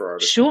hard for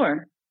artists.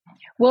 Sure.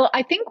 Well,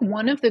 I think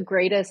one of the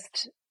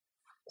greatest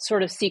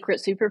sort of secret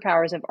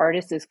superpowers of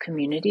artists is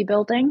community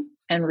building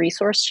and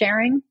resource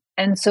sharing.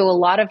 And so a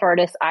lot of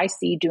artists I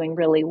see doing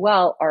really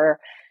well are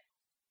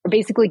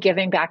basically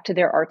giving back to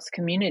their arts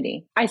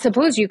community. I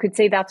suppose you could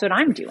say that's what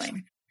I'm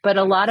doing. But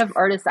a lot of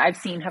artists I've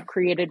seen have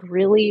created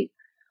really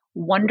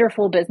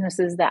wonderful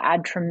businesses that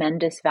add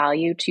tremendous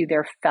value to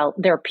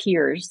their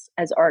peers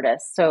as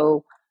artists.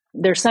 So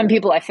there's some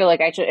people I feel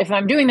like I should, if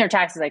I'm doing their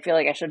taxes, I feel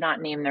like I should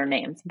not name their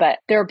names. But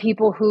there are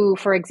people who,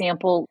 for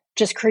example,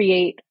 just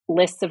create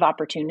lists of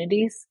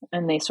opportunities,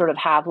 and they sort of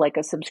have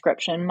a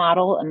subscription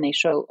model, and they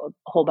show a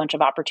whole bunch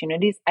of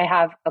opportunities. I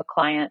have a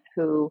client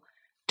who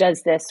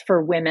does this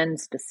for women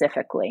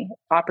specifically,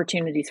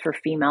 opportunities for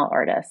female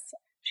artists.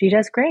 She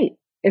does great.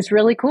 It's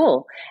really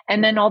cool.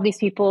 And then all these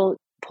people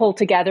pull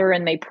together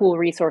and they pool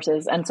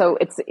resources. And so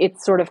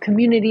it's sort of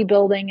community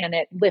building, and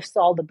it lifts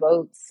all the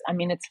boats. I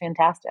mean, it's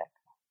fantastic.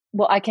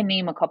 Well, I can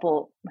name a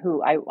couple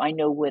who I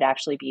know would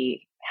actually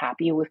be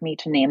happy with me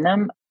to name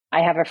them.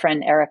 I have a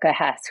friend, Erica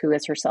Hess, who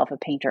is herself a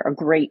painter, a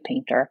great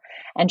painter.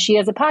 And she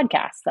has a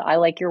podcast, the I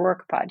Like Your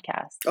Work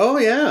podcast. Oh,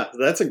 yeah.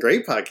 That's a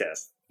great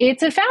podcast.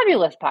 It's a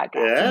fabulous podcast.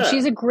 Yeah.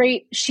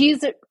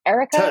 And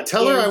Erica.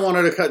 Tell her I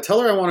wanted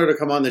to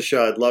come on the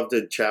show. I'd love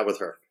to chat with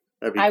her.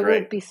 That'd be great. I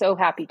will be so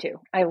happy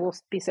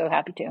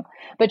to.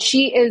 But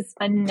she is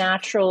a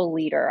natural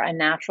leader, a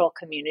natural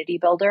community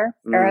builder,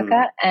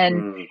 Erica.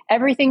 And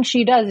everything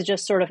she does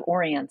just sort of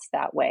orients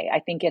that way. I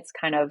think it's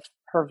kind of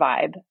her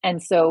vibe.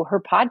 And so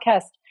her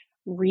podcast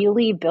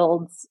really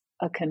builds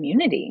a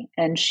community.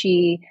 And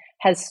she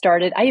has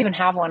started, I even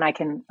have one I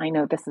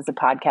know this is a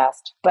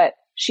podcast, but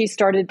she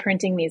started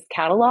printing these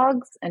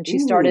catalogs, and she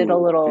started a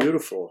little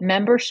beautiful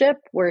membership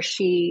where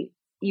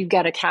you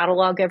get a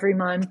catalog every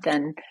month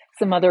and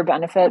some other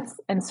benefits.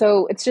 And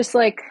so it's just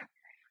like,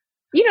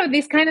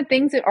 these kind of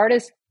things that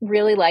artists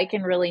really like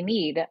and really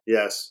need.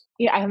 Yes.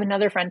 Yeah, I have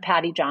another friend,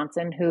 Patty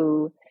Johnson,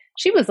 who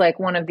she was like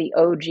one of the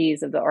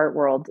OGs of the art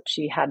world.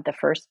 She had the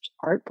first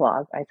art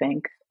blog, I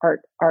think,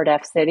 Art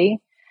F City.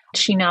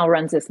 She now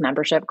runs this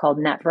membership called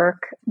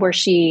Network, where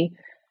she's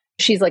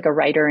like a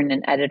writer and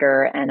an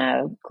editor and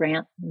a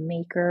grant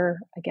maker,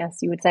 I guess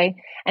you would say.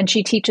 And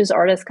she teaches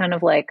artists kind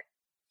of like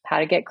how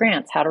to get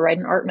grants, how to write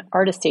an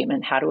artist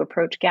statement, how to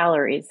approach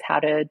galleries, how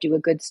to do a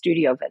good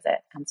studio visit.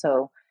 And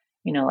so,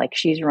 like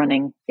she's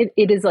running, it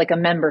is like a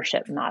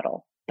membership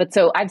model. But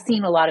so I've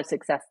seen a lot of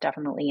success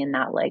definitely in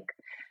that like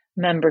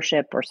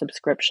membership or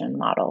subscription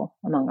model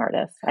among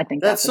artists. I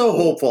think that's so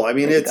hopeful. I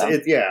mean,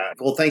 yeah.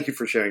 Well, thank you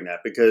for sharing that,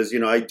 because,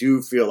 I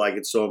do feel like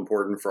it's so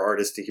important for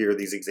artists to hear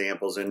these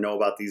examples and know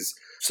about these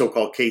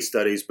so-called case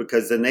studies,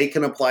 because then they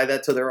can apply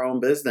that to their own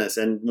business.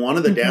 And one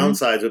of the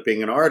downsides of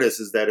being an artist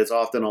is that it's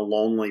often a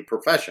lonely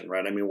profession,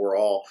 right? I mean, we're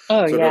all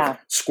sort of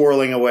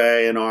squirreling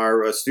away in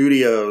our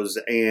studios,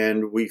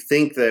 and we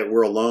think that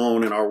we're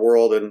alone in our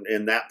world,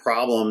 and that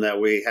problem that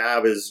we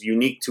have is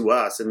unique to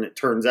us. And it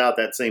turns out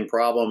that same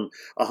problem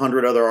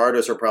 100 other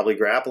artists are probably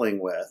grappling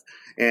with.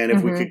 And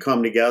if we could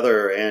come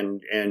together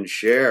and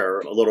share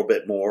a little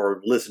bit more,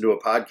 listen to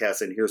a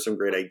podcast and hear some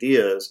great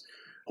ideas,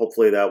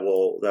 hopefully that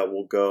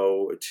will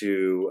go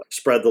to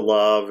spread the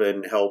love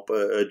and help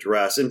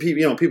address. And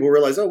people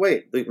realize, oh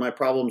wait, my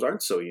problems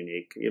aren't so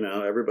unique.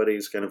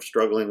 Everybody's kind of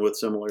struggling with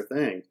similar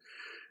things.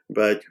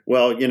 But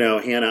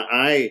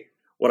Hannah,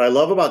 what I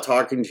love about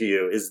talking to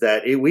you is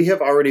that we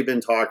have already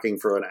been talking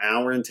for an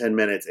hour and 10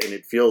 minutes, and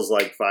it feels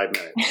like 5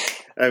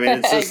 minutes. I mean,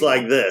 it's just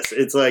like this.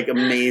 It's like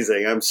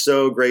amazing. I'm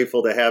so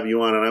grateful to have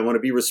you on, and I want to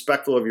be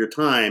respectful of your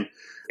time.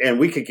 And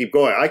we could keep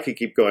going. I could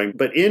keep going.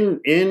 But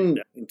in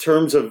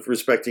terms of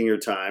respecting your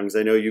time, because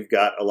I know you've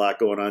got a lot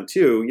going on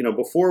too,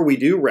 before we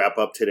do wrap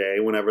up today,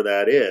 whenever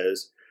that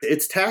is,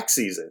 it's tax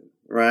season,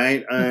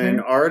 right?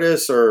 And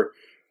artists are,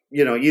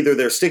 either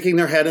they're sticking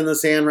their head in the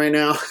sand right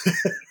now.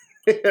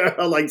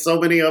 Like so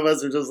many of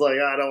us are just like,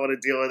 I don't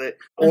want to deal with it.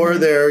 Or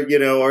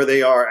or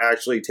they are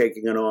actually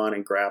taking it on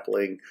and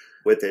grappling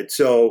with it.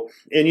 So,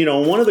 and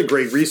one of the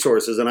great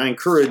resources, and I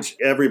encourage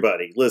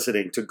everybody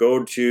listening to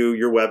go to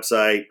your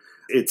website.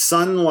 It's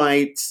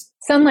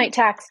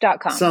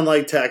sunlighttax.com.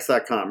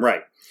 Sunlighttax.com,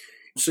 right.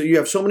 So you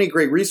have so many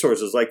great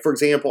resources. Like, for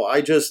example,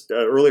 I just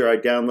earlier I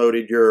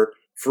downloaded your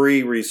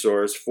free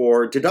resource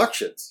for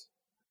deductions.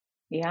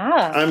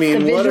 Yeah. I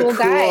mean, what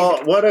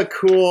a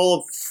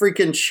cool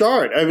freaking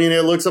chart. I mean,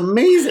 it looks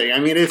amazing. I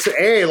mean,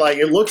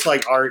 it looks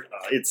like art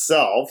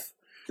itself.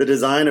 The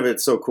design of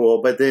it's so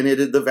cool, but then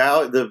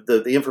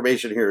the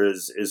information here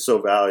is so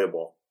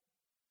valuable.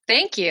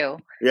 Thank you.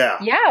 Yeah.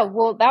 Yeah.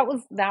 Well, that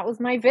was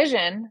my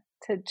vision,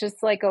 to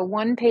just like a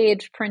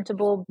one-page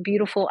printable,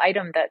 beautiful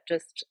item that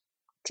just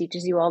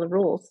teaches you all the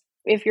rules.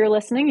 If you're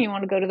listening, you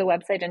want to go to the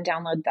website and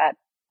download that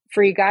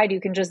free guide, you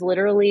can just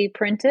literally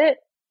print it,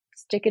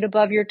 stick it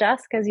above your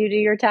desk as you do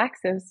your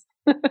taxes.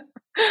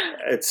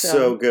 It's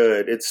so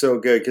good. It's so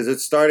good because it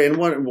started.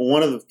 And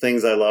one of the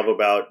things I love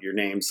about your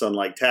name,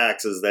 Sunlight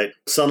Tax, is that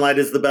sunlight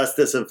is the best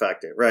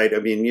disinfectant, right? I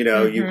mean,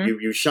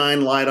 you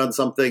shine light on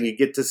something, you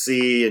get to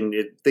see, and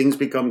things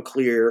become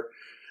clear.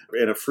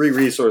 And a free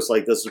resource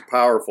like this is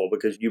powerful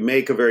because you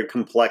make a very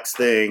complex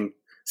thing,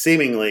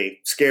 seemingly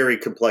scary,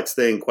 complex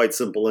thing, quite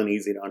simple and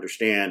easy to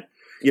understand.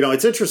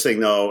 It's interesting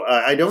though.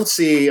 I don't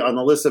see on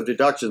the list of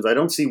deductions. I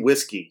don't see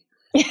whiskey.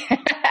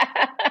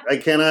 I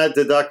cannot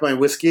deduct my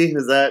whiskey.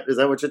 Is that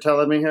what you're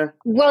telling me here?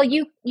 Well,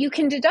 you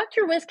can deduct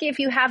your whiskey if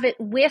you have it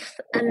with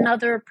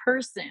another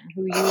person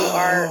who you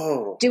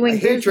are doing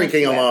business with. I hate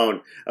drinking alone.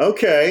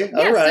 Okay,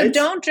 all right. So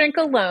don't drink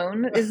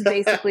alone is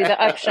basically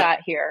the upshot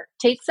here.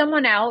 Take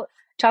someone out,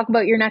 talk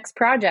about your next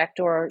project,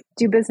 or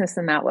do business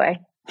in that way.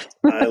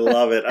 I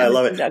love it. I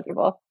love it.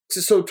 Deductible.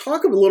 So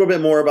talk a little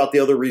bit more about the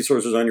other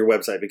resources on your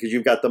website, because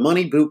you've got the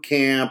Money Boot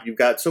Camp, you've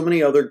got so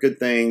many other good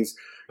things.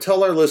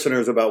 Tell our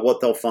listeners about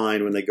what they'll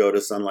find when they go to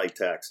Sunlight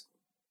Tax.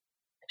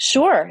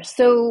 Sure.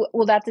 So,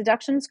 that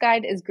deductions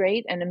guide is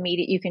great and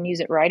immediate. You can use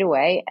it right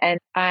away. And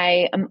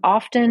I am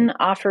often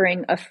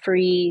offering a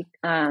free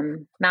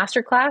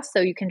masterclass. So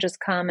you can just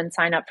come and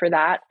sign up for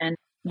that and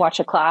watch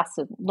a class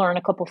and learn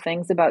a couple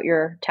things about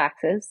your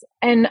taxes.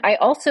 And I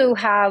also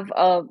have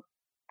a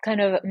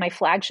kind of my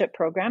flagship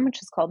program,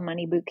 which is called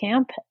Money Boot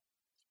Camp.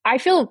 I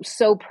feel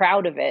so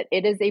proud of it.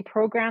 It is a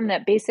program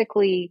that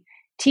basically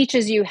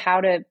teaches you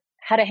how to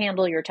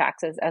handle your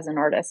taxes as an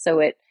artist. So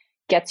it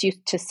gets you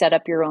to set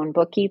up your own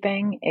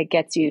bookkeeping. It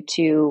gets you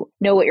to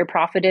know what your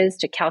profit is,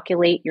 to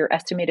calculate your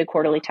estimated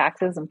quarterly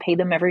taxes and pay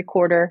them every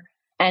quarter.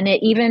 And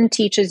it even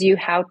teaches you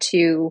how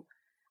to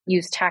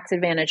use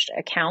tax-advantaged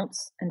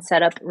accounts and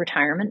set up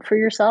retirement for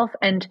yourself.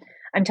 And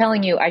I'm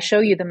telling you, I show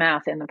you the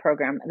math in the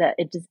program that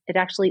it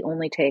actually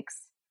only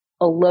takes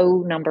a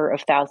low number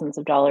of thousands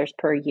of dollars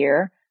per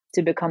year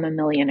to become a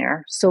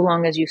millionaire, so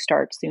long as you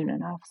start soon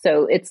enough.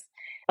 So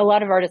A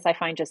lot of artists I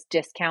find just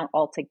discount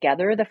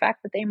altogether the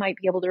fact that they might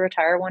be able to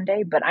retire one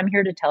day. But I'm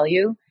here to tell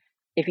you,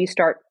 if you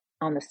start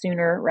on the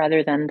sooner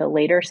rather than the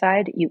later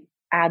side, you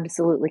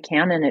absolutely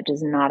can. And it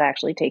does not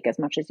actually take as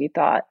much as you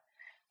thought.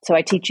 So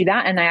I teach you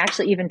that. And I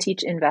actually even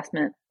teach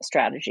investment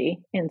strategy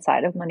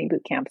inside of Money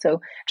Bootcamp.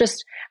 So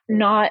just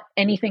not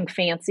anything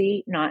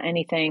fancy, not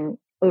anything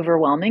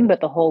overwhelming,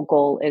 but the whole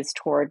goal is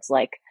towards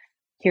like,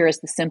 here is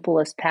the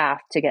simplest path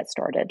to get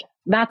started.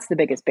 That's the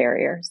biggest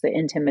barrier, is the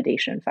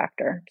intimidation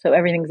factor. So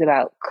everything's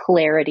about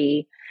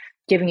clarity,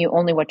 giving you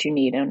only what you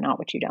need and not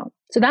what you don't.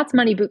 So that's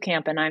Money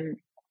Bootcamp. And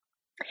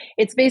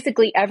it's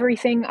basically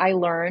everything I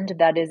learned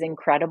that is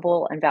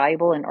incredible and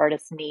valuable and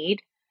artists need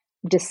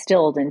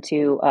distilled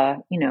into a,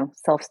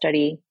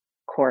 self-study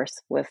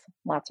course with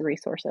lots of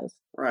resources.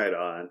 Right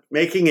on.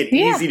 Making it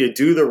easy to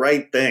do the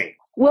right thing.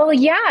 Well,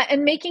 yeah,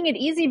 and making it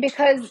easy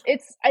because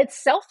it's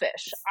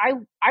selfish.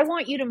 I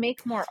want you to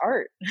make more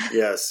art.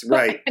 Yes,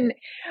 right. And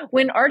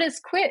when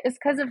artists quit, it's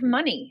because of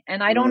money,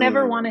 and I don't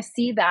ever want to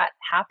see that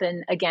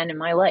happen again in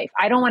my life.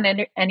 I don't want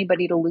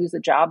anybody to lose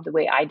a job the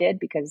way I did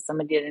because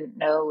somebody didn't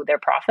know their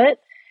profit.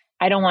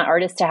 I don't want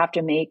artists to have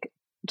to make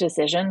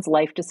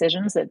life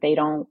decisions that they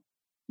don't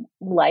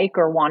like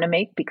or want to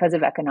make because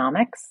of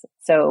economics.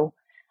 So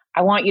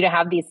I want you to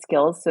have these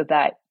skills so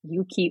that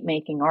you keep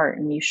making art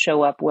and you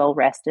show up well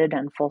rested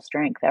and full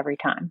strength every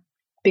time,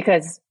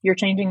 because you're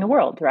changing the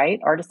world, right?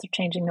 Artists are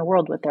changing the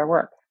world with their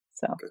work.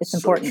 So it's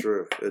important. So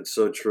true. It's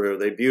so true.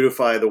 They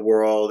beautify the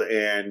world,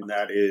 and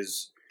that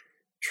is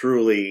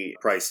truly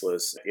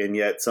priceless and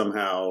yet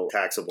somehow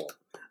taxable.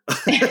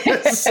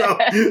 so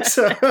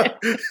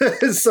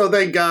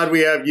thank God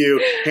we have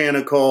you,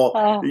 Hannah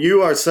Cole.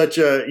 You are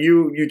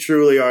you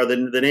truly are.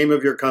 The name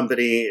of your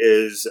company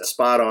is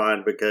spot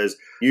on, because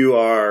you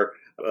are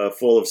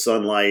full of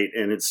sunlight,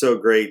 and it's so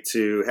great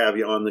to have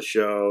you on the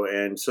show,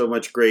 and so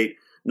much great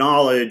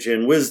knowledge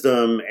and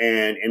wisdom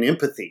and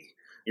empathy.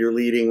 You're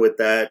leading with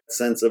that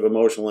sense of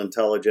emotional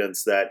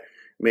intelligence that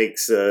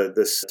makes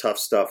this tough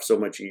stuff so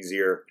much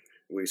easier.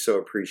 We so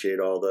appreciate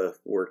all the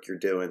work you're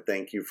doing.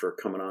 Thank you for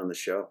coming on the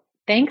show.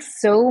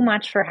 Thanks so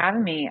much for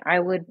having me.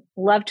 I would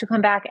love to come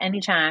back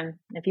anytime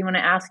if you want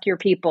to ask your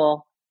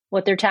people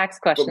what their tax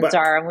questions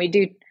are. And we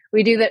do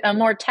a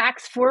more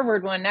tax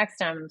forward one next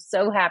time. I'm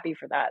so happy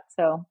for that.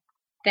 So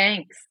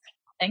thanks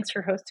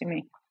for hosting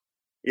me.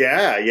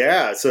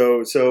 Yeah.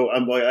 So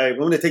I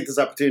want to take this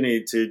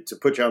opportunity to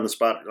put you on the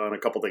spot on a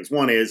couple things.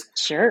 One is,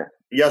 sure,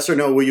 yes or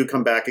no, will you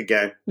come back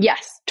again?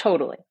 Yes,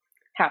 totally.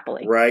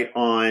 Happily. Right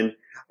on.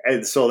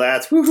 And so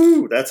that's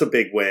woohoo. That's a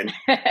big win.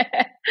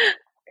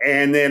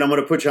 And then I'm going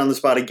to put you on the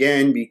spot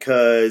again,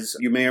 because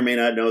you may or may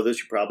not know this.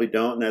 You probably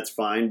don't, and that's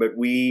fine. But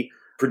we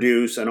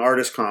produce an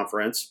artist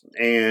conference,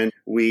 and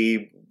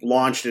we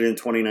launched it in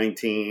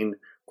 2019.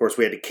 Of course,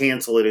 we had to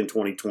cancel it in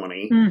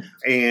 2020.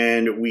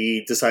 And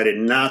we decided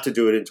not to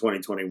do it in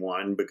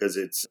 2021 because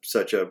it's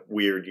such a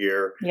weird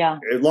year. Yeah.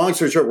 Long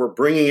story short, we're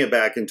bringing it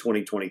back in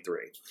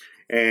 2023.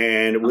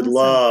 And would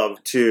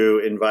love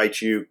to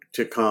invite you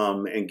to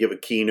come and give a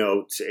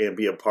keynote and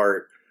be a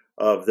part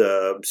of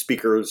the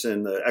speakers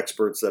and the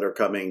experts that are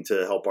coming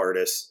to help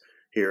artists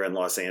here in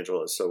Los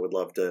Angeles. So would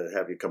love to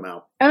have you come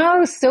out.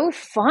 Oh, so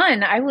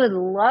fun. I would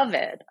love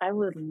it.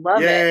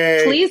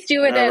 It. Please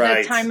do it at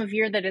a time of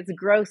year that it's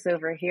gross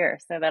over here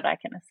so that I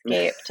can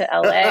escape to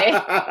LA.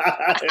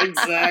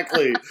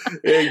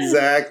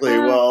 Exactly.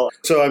 Well,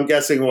 so I'm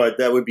guessing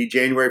that would be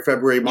January,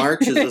 February,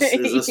 March? Is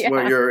this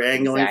what you're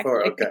angling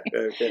for?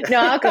 Okay. No,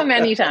 I'll come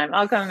anytime.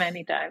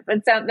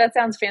 But that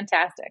sounds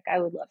fantastic. I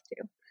would love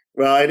to.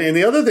 Well, and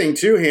the other thing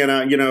too,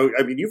 Hannah,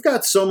 you've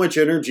got so much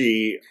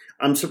energy.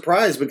 I'm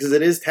surprised because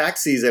it is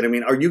tax season. I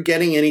mean, are you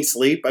getting any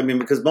sleep? I mean,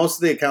 because most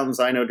of the accountants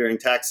I know during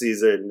tax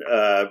season,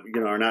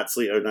 are not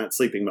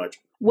sleeping much.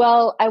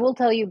 Well, I will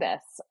tell you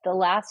this: the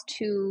last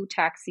 2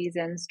 tax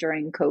seasons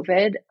during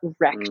COVID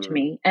wrecked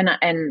me, and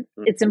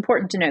it's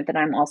important to note that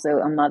I'm also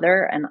a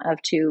mother and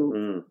of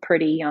 2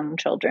 pretty young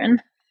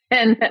children.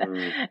 And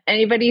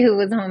anybody who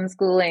was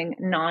homeschooling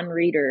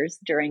non-readers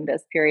during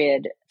this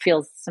period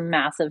feels some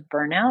massive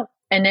burnout.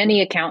 And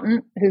any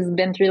accountant who's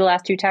been through the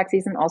last 2 tax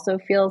seasons also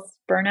feels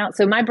burnout.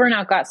 So my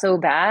burnout got so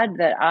bad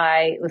that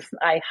I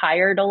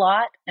hired a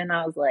lot, and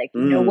I was like,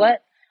 you know what?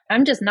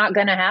 I'm just not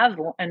going to have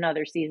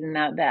another season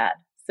that bad.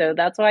 So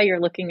that's why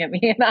you're looking at me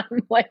and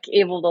I'm like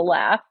able to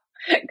laugh,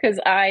 because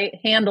I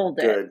handled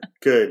it.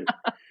 Good.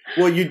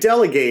 Well, you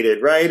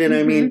delegated, right? And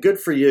I mean, good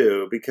for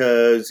you,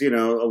 because,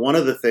 one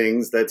of the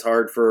things that's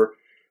hard for,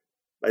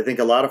 I think,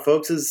 a lot of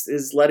folks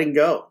is letting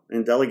go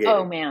and delegating.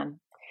 Oh, man.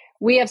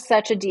 We have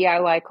such a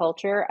DIY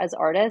culture as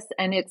artists,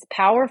 and it's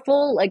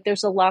powerful. Like,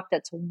 there's a lot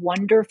that's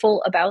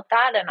wonderful about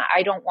that, and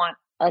I don't want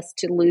us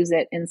to lose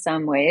it in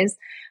some ways.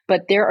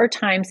 But there are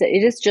times that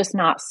it is just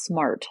not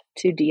smart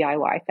to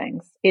DIY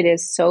things. It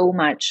is so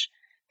much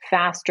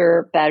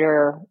faster,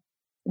 better,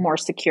 more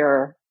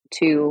secure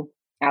to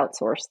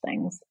outsource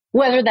things.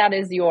 Whether that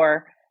is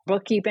your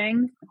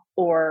bookkeeping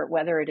or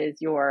whether it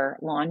is your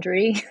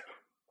laundry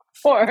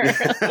or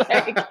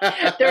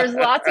there's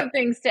lots of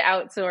things to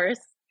outsource.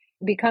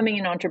 Becoming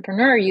an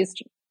entrepreneur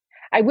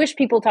I wish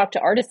people talk to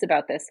artists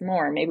about this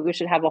more. Maybe we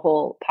should have a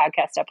whole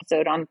podcast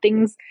episode on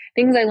things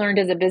I learned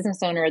as a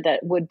business owner that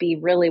would be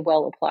really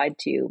well applied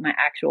to my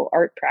actual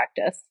art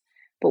practice.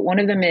 But one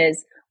of them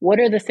is, what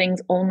are the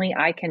things only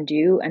I can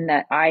do and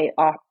that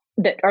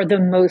that are the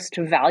most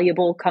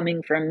valuable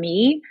coming from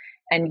me?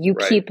 And you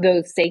keep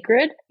those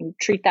sacred. You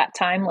treat that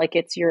time like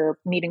it's your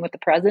meeting with the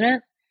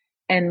president.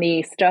 And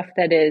the stuff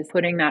that is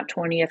putting that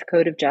 20th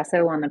coat of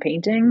gesso on the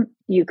painting,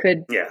 you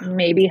could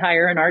maybe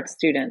hire an art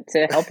student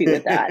to help you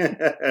with that.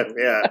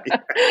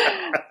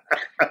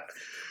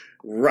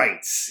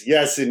 Right.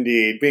 Yes,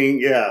 indeed.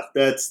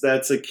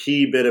 That's a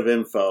key bit of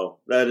info.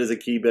 That is a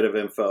key bit of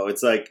info.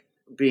 It's like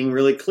being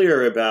really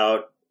clear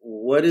about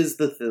what is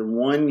the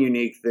one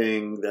unique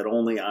thing that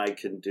only I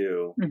can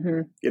do.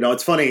 Mm-hmm.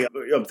 It's funny.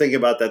 I'm thinking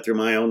about that through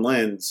my own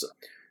lens.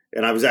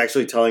 And I was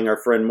actually telling our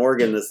friend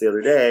Morgan this the other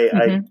day.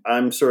 Mm-hmm.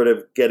 I'm sort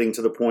of getting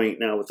to the point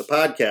now with the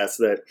podcast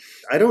that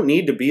I don't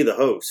need to be the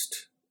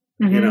host.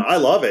 Mm-hmm. I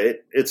love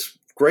it. It's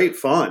great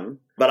fun.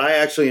 But I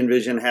actually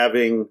envision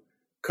having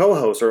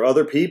co-hosts or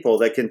other people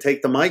that can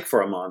take the mic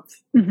for a month,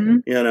 mm-hmm.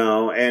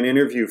 And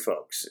interview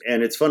folks.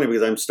 And it's funny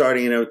because I'm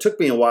starting, it took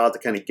me a while to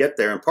kind of get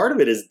there. And part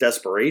of it is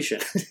desperation.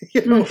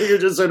 You're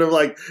just sort of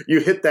like, you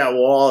hit that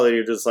wall and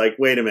you're just like,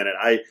 wait a minute,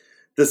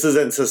 this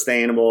isn't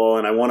sustainable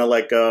and I want to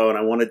let go and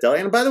I want to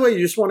delegate. And by the way, you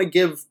just want to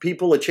give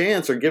people a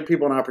chance or give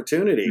people an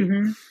opportunity.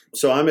 Mm-hmm.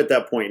 So I'm at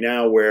that point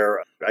now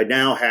where I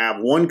now have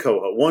one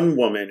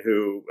woman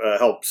who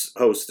helps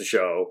host the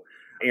show,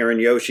 Erin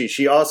Yoshi.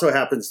 She also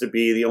happens to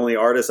be the only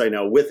artist I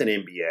know with an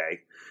MBA.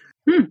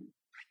 Hmm.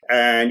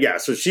 And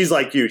so she's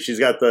like you. She's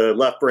got the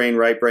left brain,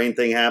 right brain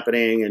thing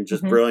happening and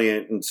just mm-hmm.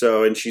 brilliant.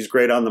 And she's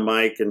great on the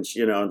mic and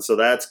so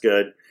that's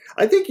good.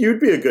 I think you'd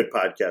be a good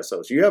podcast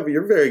host.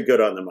 You're very good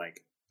on the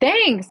mic.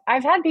 Thanks.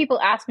 I've had people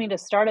ask me to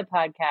start a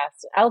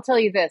podcast. I'll tell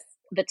you this,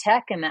 the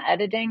tech and the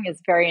editing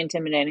is very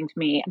intimidating to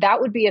me.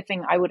 That would be a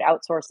thing I would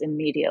outsource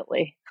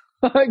immediately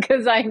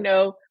because I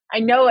know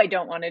I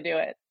don't want to do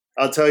it.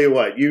 I'll tell you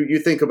what, you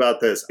think about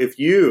this. If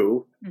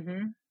you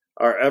mm-hmm.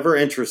 are ever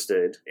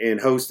interested in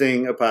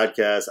hosting a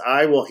podcast,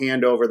 I will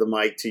hand over the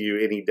mic to you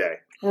any day.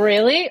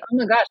 Really? Oh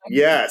my gosh.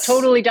 Yes.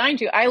 Totally dying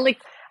to. I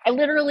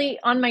literally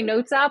on my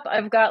notes app,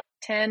 I've got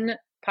 10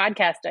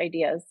 podcast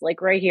ideas,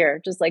 like right here.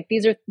 Just like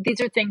these are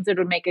things that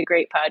would make a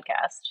great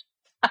podcast.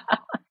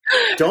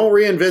 Don't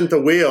reinvent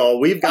the wheel.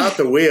 We've got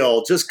the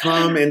wheel. Just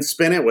come and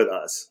spin it with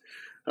us.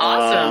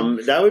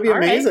 Awesome. That would be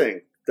amazing.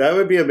 Right. That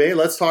would be amazing.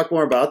 Let's talk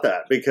more about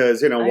that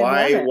because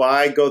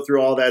why go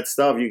through all that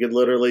stuff? You could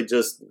literally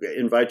just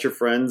invite your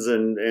friends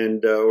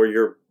and or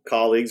your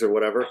colleagues or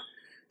whatever.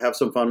 Have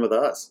some fun with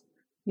us.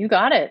 You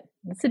got it.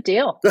 It's a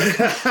deal.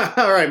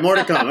 All right, more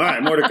to come.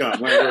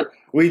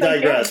 We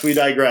digress. Okay. We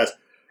digress.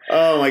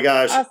 Oh my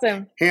gosh.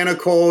 Awesome. Hannah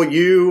Cole,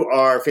 you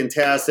are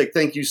fantastic.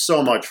 Thank you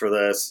so much for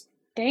this.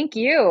 Thank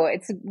you.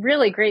 It's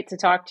really great to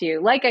talk to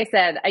you. Like I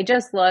said, I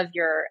just love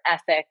your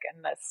ethic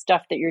and the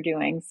stuff that you're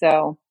doing.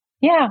 So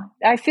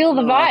I feel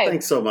the vibe.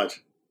 Thanks so much.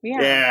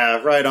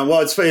 Yeah, right on. Well,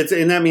 it's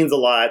and that means a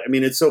lot. I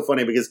mean, it's so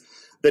funny because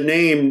the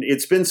name,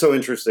 it's been so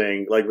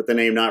interesting, like with the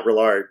name Not Real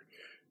Art,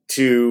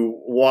 to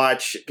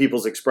watch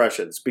people's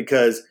expressions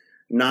because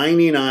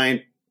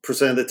 99%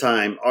 of the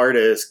time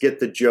artists get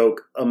the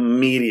joke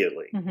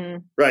immediately. Mm-hmm.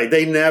 Right.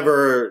 They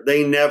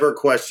never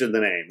question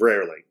the name,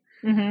 rarely.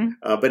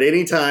 Mm-hmm. But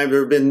anytime,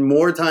 there have been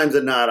more times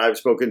than not, I've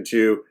spoken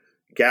to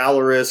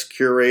gallerists,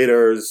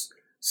 curators,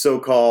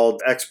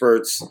 so-called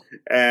experts,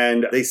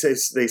 and they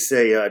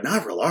say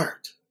not real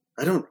art.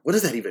 What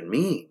does that even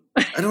mean?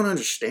 I don't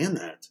understand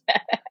that.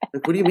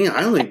 Like, what do you mean?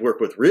 I only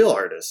work with real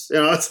artists.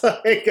 It's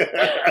like,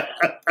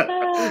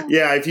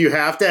 if you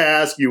have to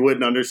ask, you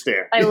wouldn't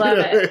understand. I love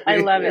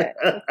it.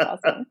 That's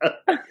awesome.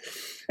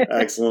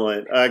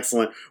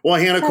 Excellent. Well,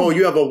 Hannah Cole,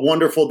 you have a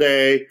wonderful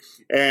day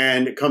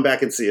and come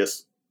back and see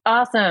us.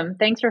 Awesome.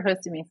 Thanks for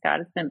hosting me, Scott.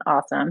 It's been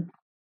awesome.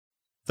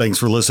 Thanks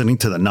for listening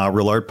to the Not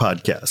Real Art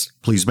Podcast.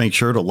 Please make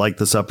sure to like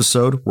this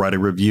episode, write a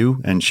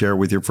review, and share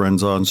with your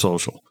friends on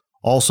social.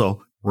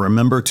 Also,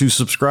 remember to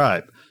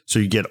subscribe so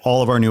you get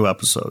all of our new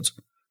episodes.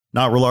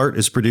 Not Real Art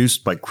is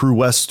produced by Crew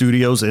West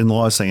Studios in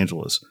Los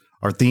Angeles.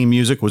 Our theme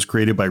music was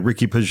created by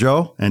Ricky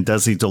Pajot and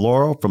Desi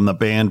DeLauro from the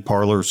band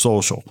Parlor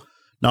Social.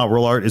 Not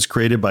Real Art is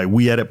created by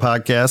We Edit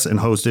Podcasts and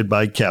hosted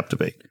by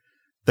Captivate.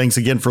 Thanks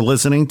again for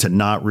listening to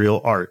Not Real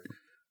Art.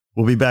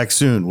 We'll be back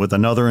soon with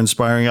another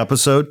inspiring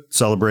episode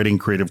celebrating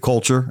creative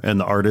culture and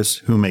the artists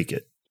who make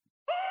it.